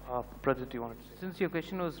 Pradyot, you wanted to say? Since your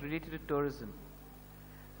question was related to tourism,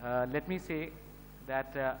 let me say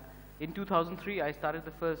that in 2003, I started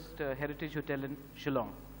the first heritage hotel in Shillong.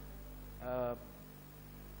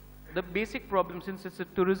 The basic problem, since it's a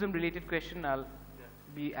tourism-related question, I'll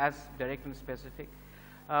be as direct and specific.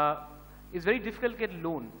 It's very difficult to get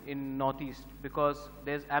loan in Northeast because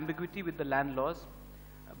there's ambiguity with the land laws.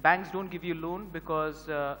 Banks don't give you loan because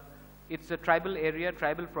It's a tribal area,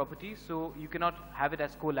 tribal property, so you cannot have it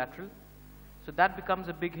as collateral. So that becomes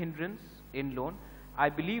a big hindrance in loan. I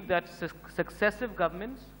believe that successive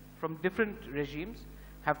governments from different regimes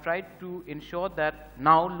have tried to ensure that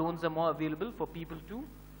now loans are more available for people to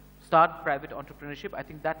start private entrepreneurship. I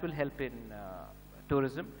think that will help in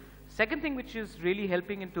tourism. Second thing which is really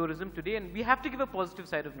helping in tourism today, and we have to give a positive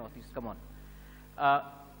side of Northeast, come on.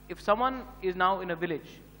 If someone is now in a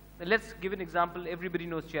village, let's give an example, everybody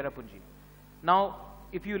knows Cherrapunji. Now,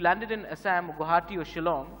 if you landed in Assam, or Guwahati or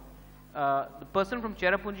Shillong, the person from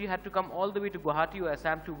Cherrapunji had to come all the way to Guwahati or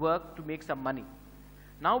Assam to work to make some money.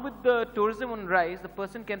 Now with the tourism on rise, the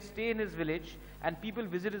person can stay in his village and people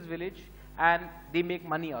visit his village and they make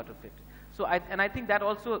money out of it. So I think that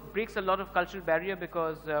also breaks a lot of cultural barrier,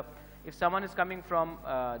 because if someone is coming from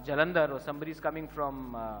Jalandhar or somebody is coming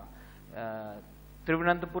from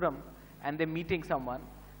Thiruvananthapuram and they're meeting someone,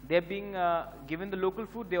 they're being given the local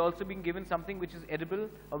food, they're also being given something which is edible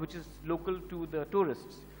or which is local to the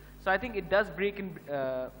tourists. So I think it does break in,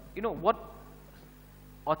 you know, what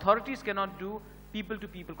authorities cannot do,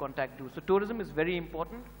 people-to-people contact do. So tourism is very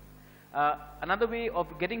important. Another way of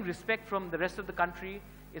getting respect from the rest of the country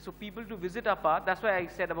is for people to visit our part. That's why I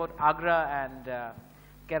said about Agra and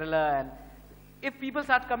Kerala. And if people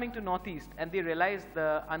start coming to Northeast and they realize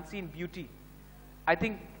the unseen beauty, I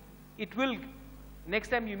think it will, next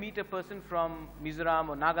time you meet a person from Mizoram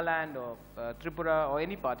or Nagaland or Tripura or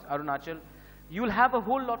any part, Arunachal, you will have a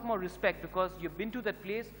whole lot more respect because you've been to that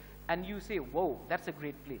place and you say, whoa, that's a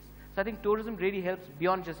great place. So I think tourism really helps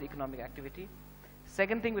beyond just economic activity.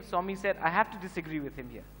 Second thing which Somi said, I have to disagree with him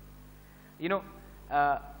here. You know,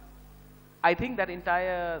 I think that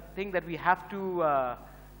entire thing that we have to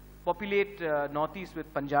populate Northeast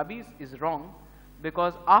with Punjabis is wrong,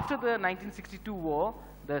 because after the 1962 war,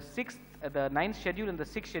 the 9th schedule and the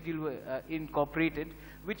 6th schedule were incorporated,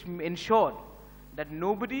 which ensured that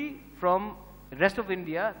nobody from the rest of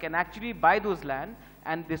India can actually buy those land,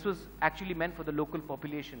 and this was actually meant for the local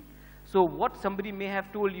population. So what somebody may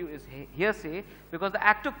have told you is hearsay, because the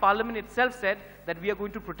Act of Parliament itself said that we are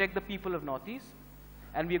going to protect the people of Northeast,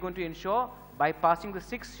 and we are going to ensure by passing the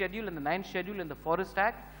 6th schedule and the 9th schedule and the Forest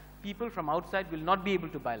Act, people from outside will not be able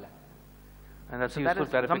to buy land. And that's a useful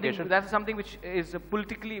clarification. That's something which is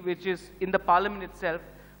politically, which is in the Parliament itself.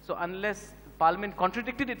 So unless Parliament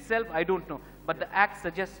contradicted itself, I don't know. But the Act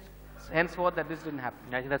suggests henceforth that this didn't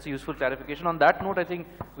happen. I think that's a useful clarification. On that note, I think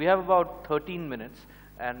we have about 13 minutes.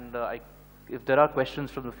 And if there are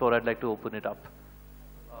questions from the floor, I'd like to open it up.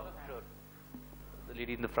 Sure. The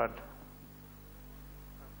lady in the front.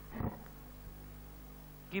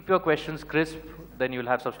 Keep your questions crisp, then you'll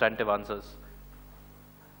have substantive answers.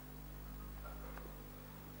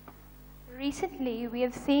 Recently, we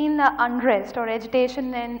have seen unrest or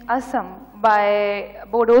agitation in Assam by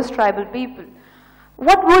Bodo's tribal people.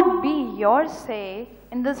 What would be your say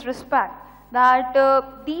in this respect, that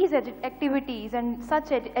these activities and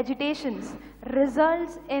such agitations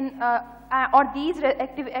results in, or these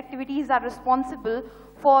activities are responsible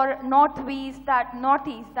for Northeast,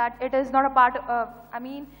 that it is not a part of, I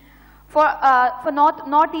mean, for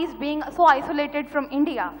Northeast being so isolated from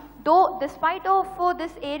India, though despite of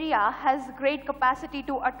this area has great capacity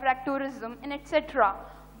to attract tourism and etc.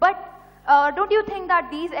 But don't you think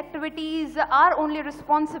that these activities are only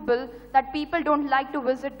responsible that people don't like to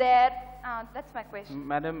visit there? That's my question.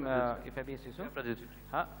 Madam, if I may say so.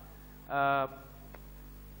 Pradyot.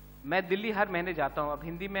 मैं दिल्ली हर महीने जाता हूँ. अब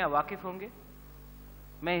हिंदी में वाकिफ होंगे.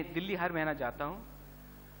 मैं दिल्ली हर महीना जाता हूँ.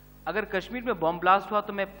 अगर कश्मीर में बॉम्ब ब्लास्ट हुआ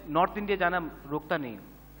तो मैं नॉर्थ इंडिया जाना रोकता नहीं हूँ.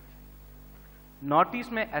 नॉर्थ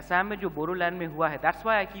ईस्ट में असम में जो बोरोलैंड में हुआ है, that's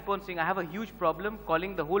why I keep on saying I have a huge problem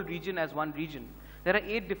calling the whole region as one region. There are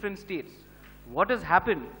 8 different states. What has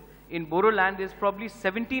happened in Bodoland is probably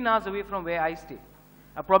 17 hours away from where I stay,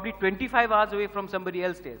 probably 25 hours away from somebody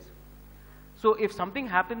else stays. So if something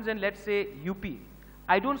happens in, let's say, UP,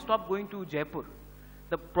 I don't stop going to Jaipur.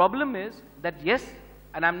 The problem is that yes,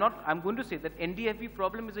 and I'm going to say that NDFB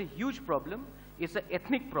problem is a huge problem. It's an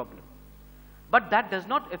ethnic problem. But that does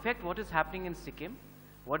not affect what is happening in Sikkim,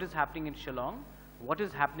 what is happening in Shillong, what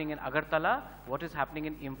is happening in Agartala, what is happening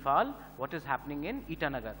in Imphal, what is happening in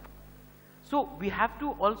Itanagar. So we have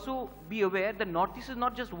to also be aware that Northeast is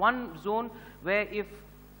not just one zone where if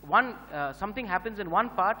something happens in one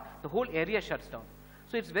part, the whole area shuts down.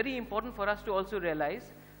 So it's very important for us to also realize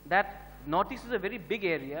that Northeast is a very big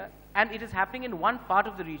area and it is happening in one part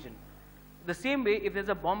of the region. The same way, if there's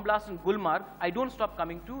a bomb blast in Gulmarg, I don't stop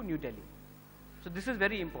coming to New Delhi. So this is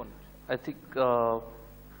very important. I think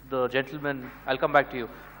the gentleman, I'll come back to you,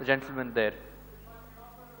 the gentleman there.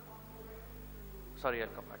 Sorry, I'll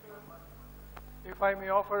come back. if I may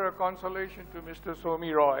offer a consolation to Mr.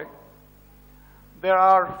 Somi Roy, there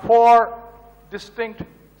are 4 distinct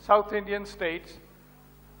South Indian states.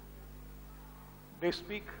 They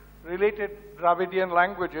speak related Dravidian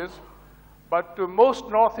languages, but to most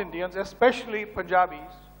North Indians, especially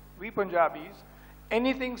Punjabis, we Punjabis,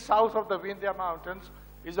 anything south of the Vindhya Mountains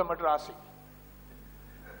is a Madrasi.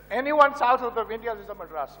 Anyone south of the Vindhyas is a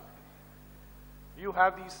Madrasi. You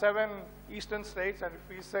have these 7 eastern states, and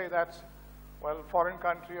if we say that's, well, foreign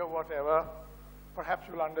country or whatever, perhaps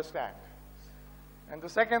you'll understand. And the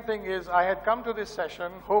second thing is, I had come to this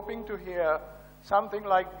session hoping to hear something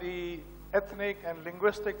like the ethnic and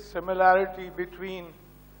linguistic similarity between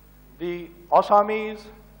the Assamese,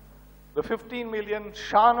 the 15 million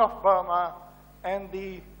Shan of Burma, and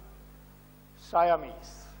the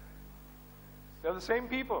Siamese. They're the same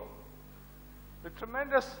people. The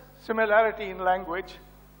tremendous similarity in language,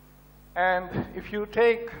 and if you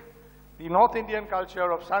take the North Indian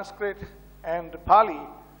culture of Sanskrit and Pali,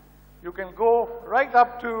 you can go right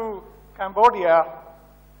up to Cambodia.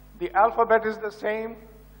 The alphabet is the same,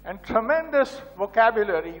 and tremendous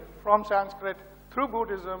vocabulary from Sanskrit through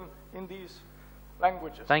Buddhism in these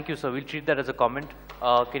languages. Thank you, sir. We'll treat that as a comment.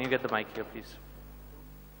 Can you get the mic here, please?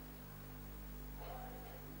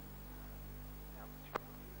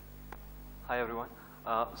 Hi, everyone.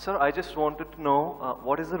 Sir, I just wanted to know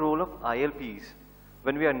what is the role of ILPs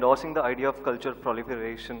when we are endorsing the idea of cultural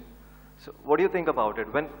proliferation. So what do you think about it?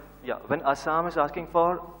 When Assam is asking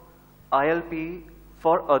for ILP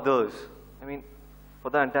for others, I mean, for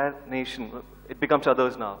the entire nation, it becomes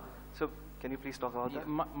others now. So can you please talk about that?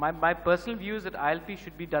 My personal view is that ILP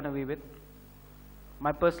should be done away with.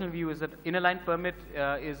 My personal view is that inner line permit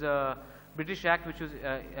is a British Act which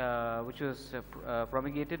was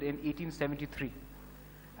promulgated in 1873.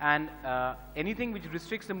 And anything which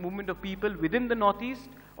restricts the movement of people within the Northeast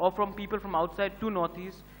or from people from outside to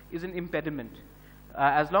Northeast is an impediment.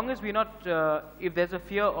 As long as we're not, if there's a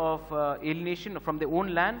fear of alienation from their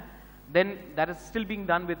own land, then that is still being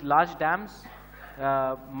done with large dams,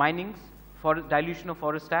 minings, for dilution of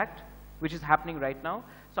Forest Act, which is happening right now.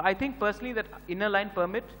 So I think personally that inner line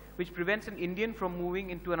permit, which prevents an Indian from moving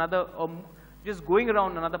into another, or just going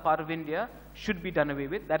around another part of India, should be done away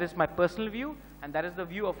with. That is my personal view, and that is the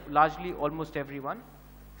view of largely almost everyone.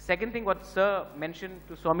 Second thing, what Sir mentioned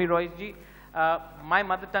to Somi Roy ji, my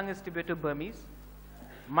mother tongue is Tibeto-Burmese.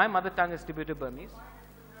 My mother tongue is Tibeto-Burmese.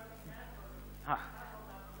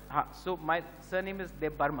 So my surname is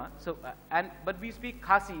Deb Burma. So but we speak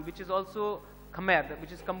Khasi, which is also Khmer,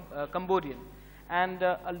 which is Cambodian, and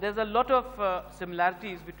there's a lot of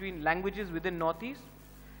similarities between languages within Northeast,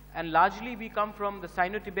 and largely we come from the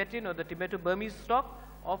Sino-Tibetan or the Tibeto-Burmese stock,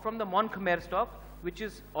 or from the Mon-Khmer stock, which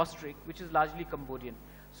is Austric, which is largely Cambodian.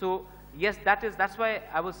 So yes, that's why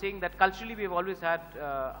I was saying that culturally we have always had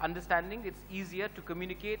understanding. It's easier to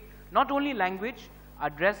communicate not only language, our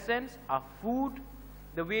dress sense, our food,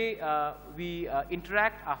 the way we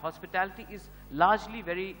interact, our hospitality is largely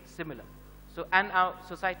very similar. So, and our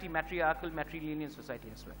society, matriarchal, matrilineal society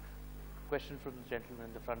as well. Question from the gentleman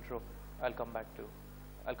in the front row. I'll come back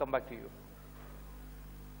to you.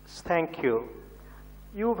 Thank you.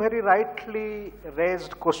 You very rightly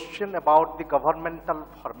raised question about the governmental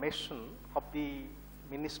formation of the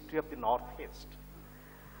Ministry of the Northeast.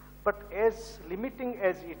 But as limiting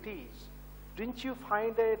as it is, didn't you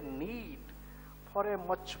find a need for a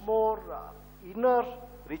much more inner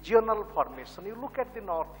regional formation? You look at the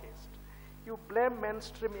Northeast, you blame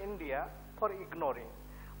mainstream India for ignoring.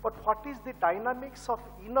 But what is the dynamics of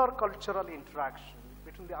inner cultural interaction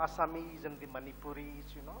between the Assamese and the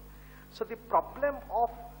Manipuris, you know? So the problem of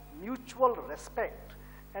mutual respect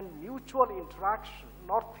and mutual interaction,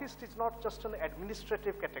 Northeast is not just an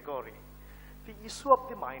administrative category. The issue of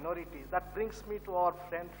the minorities, that brings me to our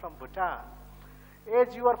friend from Bhutan.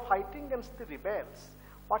 As you are fighting against the rebels,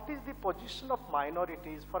 what is the position of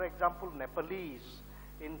minorities, for example, Nepalese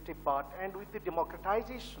in Tibet, and with the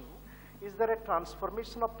democratization, is there a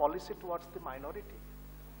transformation of policy towards the minority?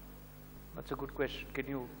 That's a good question. Can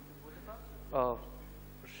you,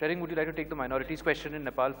 Tshering, would you like to take the minorities question in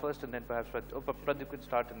Nepal first, and then perhaps Pradyot could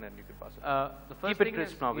start, and then you can pass it. The first keep thing it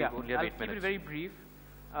crisp is, now. We yeah, only have I'll 8 minutes. keep it very brief.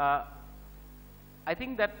 I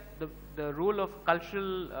think that the role of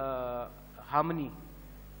cultural harmony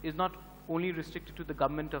is not only restricted to the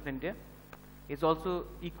government of India. It's also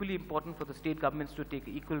equally important for the state governments to take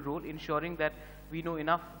an equal role, ensuring that we know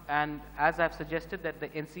enough. And as I've suggested that the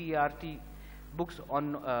NCERT books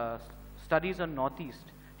on studies on Northeast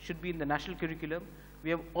should be in the national curriculum, we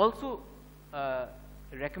have also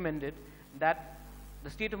recommended that the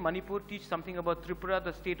state of Manipur teach something about Tripura,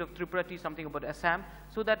 the state of Tripura teach something about Assam,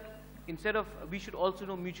 so that we should also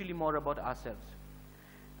know mutually more about ourselves.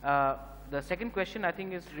 The second question, I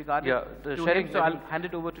think, is regarding Tshering, so I'll hand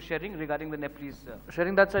it over to Tshering regarding the Nepalese.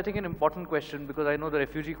 Tshering, that's, I think, an important question, because I know the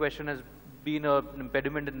refugee question has been an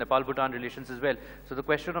impediment in Nepal-Bhutan relations as well. So the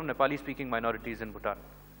question of Nepali-speaking minorities in Bhutan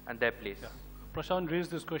and their place. Yeah. Prashant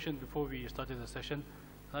raised this question before we started the session.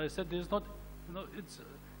 I said there's not,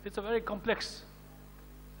 it's a very complex,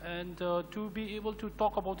 and to be able to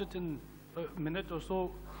talk about it in a minute or so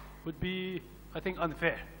would be, I think,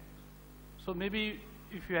 unfair. So maybe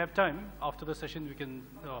if you have time after the session, we can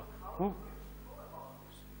move.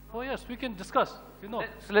 Oh yes, we can discuss. So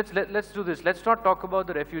let's do this. Let's not talk about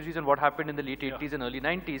the refugees and what happened in the late 80s and early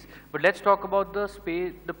 90s, but let's talk about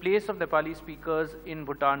the place of Nepali speakers in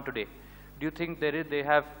Bhutan today. Do you think they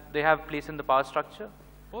have place in the power structure?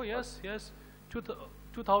 Oh yes, yes.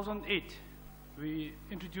 2008, we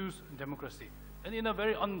introduced democracy, and in a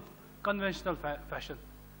very unconventional fashion.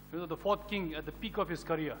 The fourth king, at the peak of his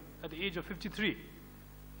career, at the age of 53,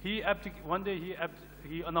 one day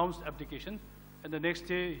he announced abdication, and the next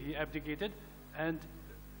day he abdicated and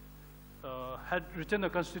had written a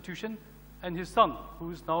constitution, and his son,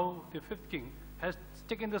 who is now the fifth king, has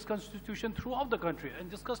taken this constitution throughout the country and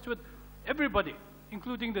discussed with everybody,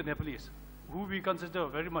 including the Nepalese, who we consider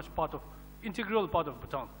very much integral part of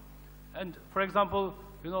Bhutan. And for example,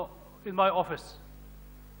 in my office,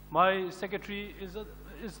 my secretary is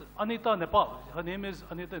Anita Nepal. Her name is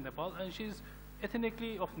Anita Nepal, and she's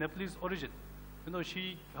ethnically of Nepalese origin.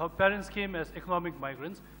 Her parents came as economic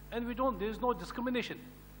migrants, and there's no discrimination.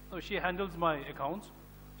 She handles my accounts.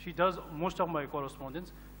 She does most of my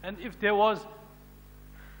correspondence. And if there was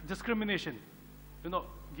discrimination,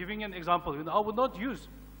 giving an example, I would not use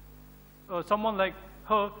someone like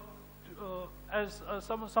her as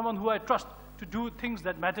someone who I trust to do things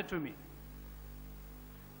that matter to me.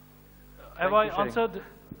 Have I answered?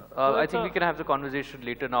 I think we can have the conversation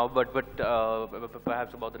later now, but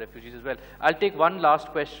perhaps about the refugees as well. I'll take one last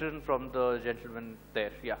question from the gentleman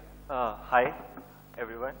there. Yeah. Hi,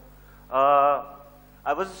 everyone.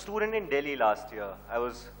 I was a student in Delhi last year.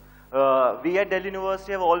 We at Delhi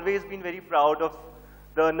University have always been very proud of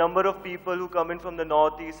the number of people who come in from the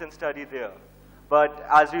Northeast and study there. But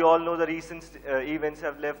as we all know, the recent events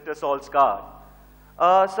have left us all scarred.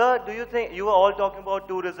 Sir, do you think, you were all talking about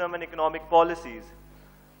tourism and economic policies.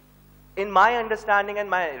 In my understanding and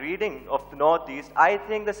my reading of the Northeast, I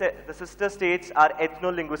think the sister states are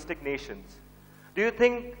ethno-linguistic nations. Do you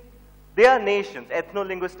think they are nations,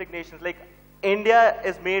 ethno-linguistic nations? Like India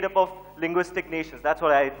is made up of linguistic nations, that's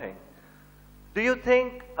what I think. Do you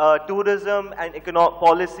think tourism and economic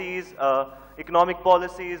policies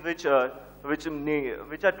which are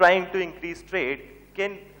trying to increase trade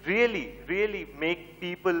can really make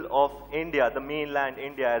people of India, the mainland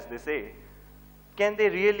India as they say, can they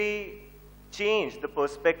really change the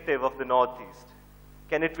perspective of the Northeast?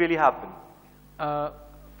 Can it really happen?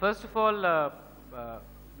 First of all,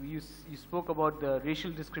 you spoke about the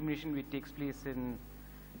racial discrimination which takes place in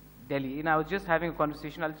Delhi. And I was just having a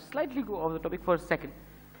conversation. I'll just slightly go off the topic for a second.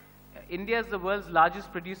 India is the world's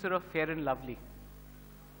largest producer of Fair and Lovely.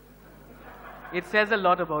 It says a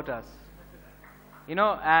lot about us. And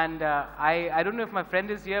I don't know if my friend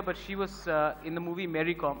is here, but she was in the movie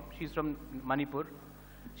Mary Com. She's from Manipur.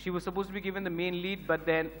 She was supposed to be given the main lead, but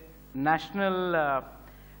then national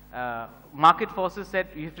market forces said,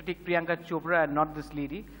 you have to take Priyanka Chopra and not this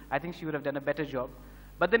lady. I think she would have done a better job.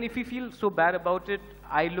 But then if you feel so bad about it,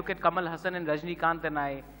 I look at Kamal Hassan and Rajnikant and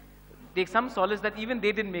I take some solace that even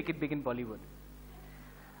they didn't make it big in Bollywood.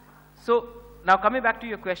 So now coming back to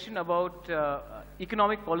your question about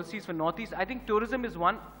economic policies for Northeast, I think tourism is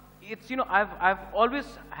one. It's, I've always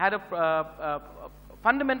had a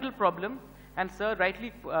fundamental problem, and sir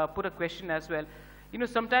rightly put a question as well.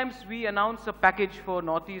 Sometimes we announce a package for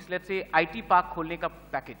Northeast, let's say IT Park Kholne ka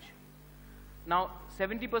package. Now,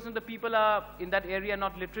 70% of the people are in that area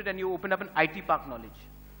not literate, and you open up an IT park knowledge.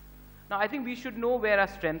 Now, I think we should know where our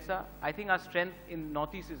strengths are. I think our strength in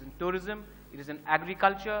Northeast is in tourism, it is in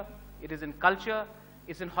agriculture, it is in culture,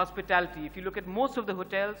 it's in hospitality. If you look at most of the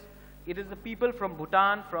hotels, it is the people from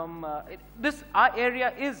Bhutan, our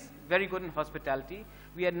area is very good in hospitality.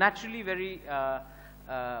 We are naturally very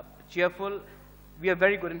cheerful. We are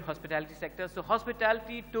very good in hospitality sector. So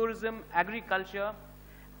hospitality, tourism, agriculture,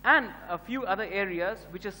 and a few other areas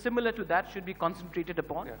which are similar to that should be concentrated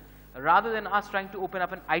upon. Yeah. Rather than us trying to open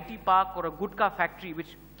up an IT park or a gutka factory,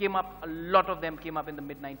 which came up, a lot of them came up in the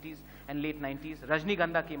mid-90s and late 90s.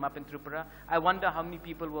 Rajnigandha came up in Tripura. I wonder how many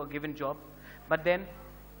people were given jobs. But then,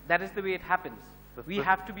 that is the way it happens. We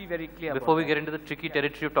have to be very clear before we get into the tricky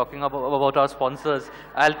territory of talking about our sponsors,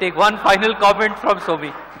 I'll take one final comment from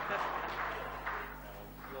Somi.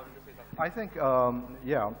 I think,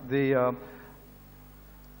 yeah,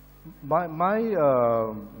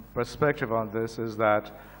 my perspective on this is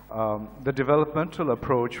that the developmental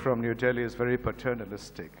approach from New Delhi is very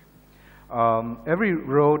paternalistic. Every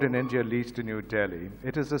road in India leads to New Delhi.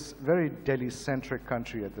 It is a very Delhi-centric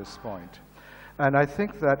country at this point. And I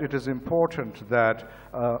think that it is important that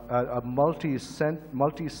a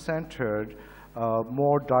multi-centered,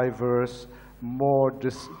 more diverse, more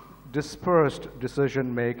dispersed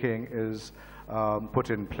decision-making is put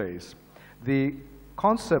in place. The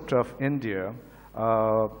concept of India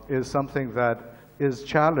is something that is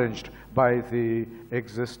challenged by the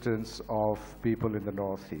existence of people in the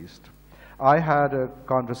Northeast. I had a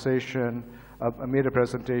conversation, I made a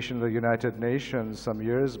presentation in the United Nations some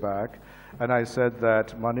years back, and I said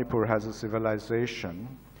that Manipur has a civilization,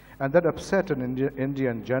 and that upset an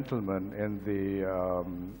Indian gentleman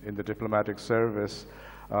in the diplomatic service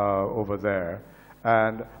over there.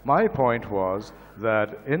 And my point was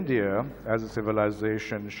that India, as a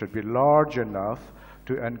civilization, should be large enough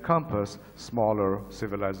to encompass smaller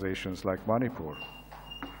civilizations like Manipur.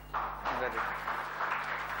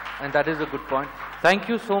 And that is a good point. Thank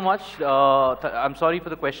you so much. I'm sorry for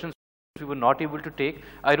the questions we were not able to take.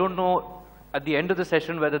 I don't know at the end of the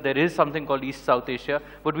session whether there is something called East-South Asia,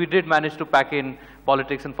 but we did manage to pack in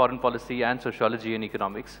politics and foreign policy and sociology and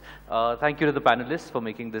economics. Thank you to the panelists for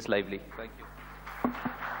making this lively. Thank you.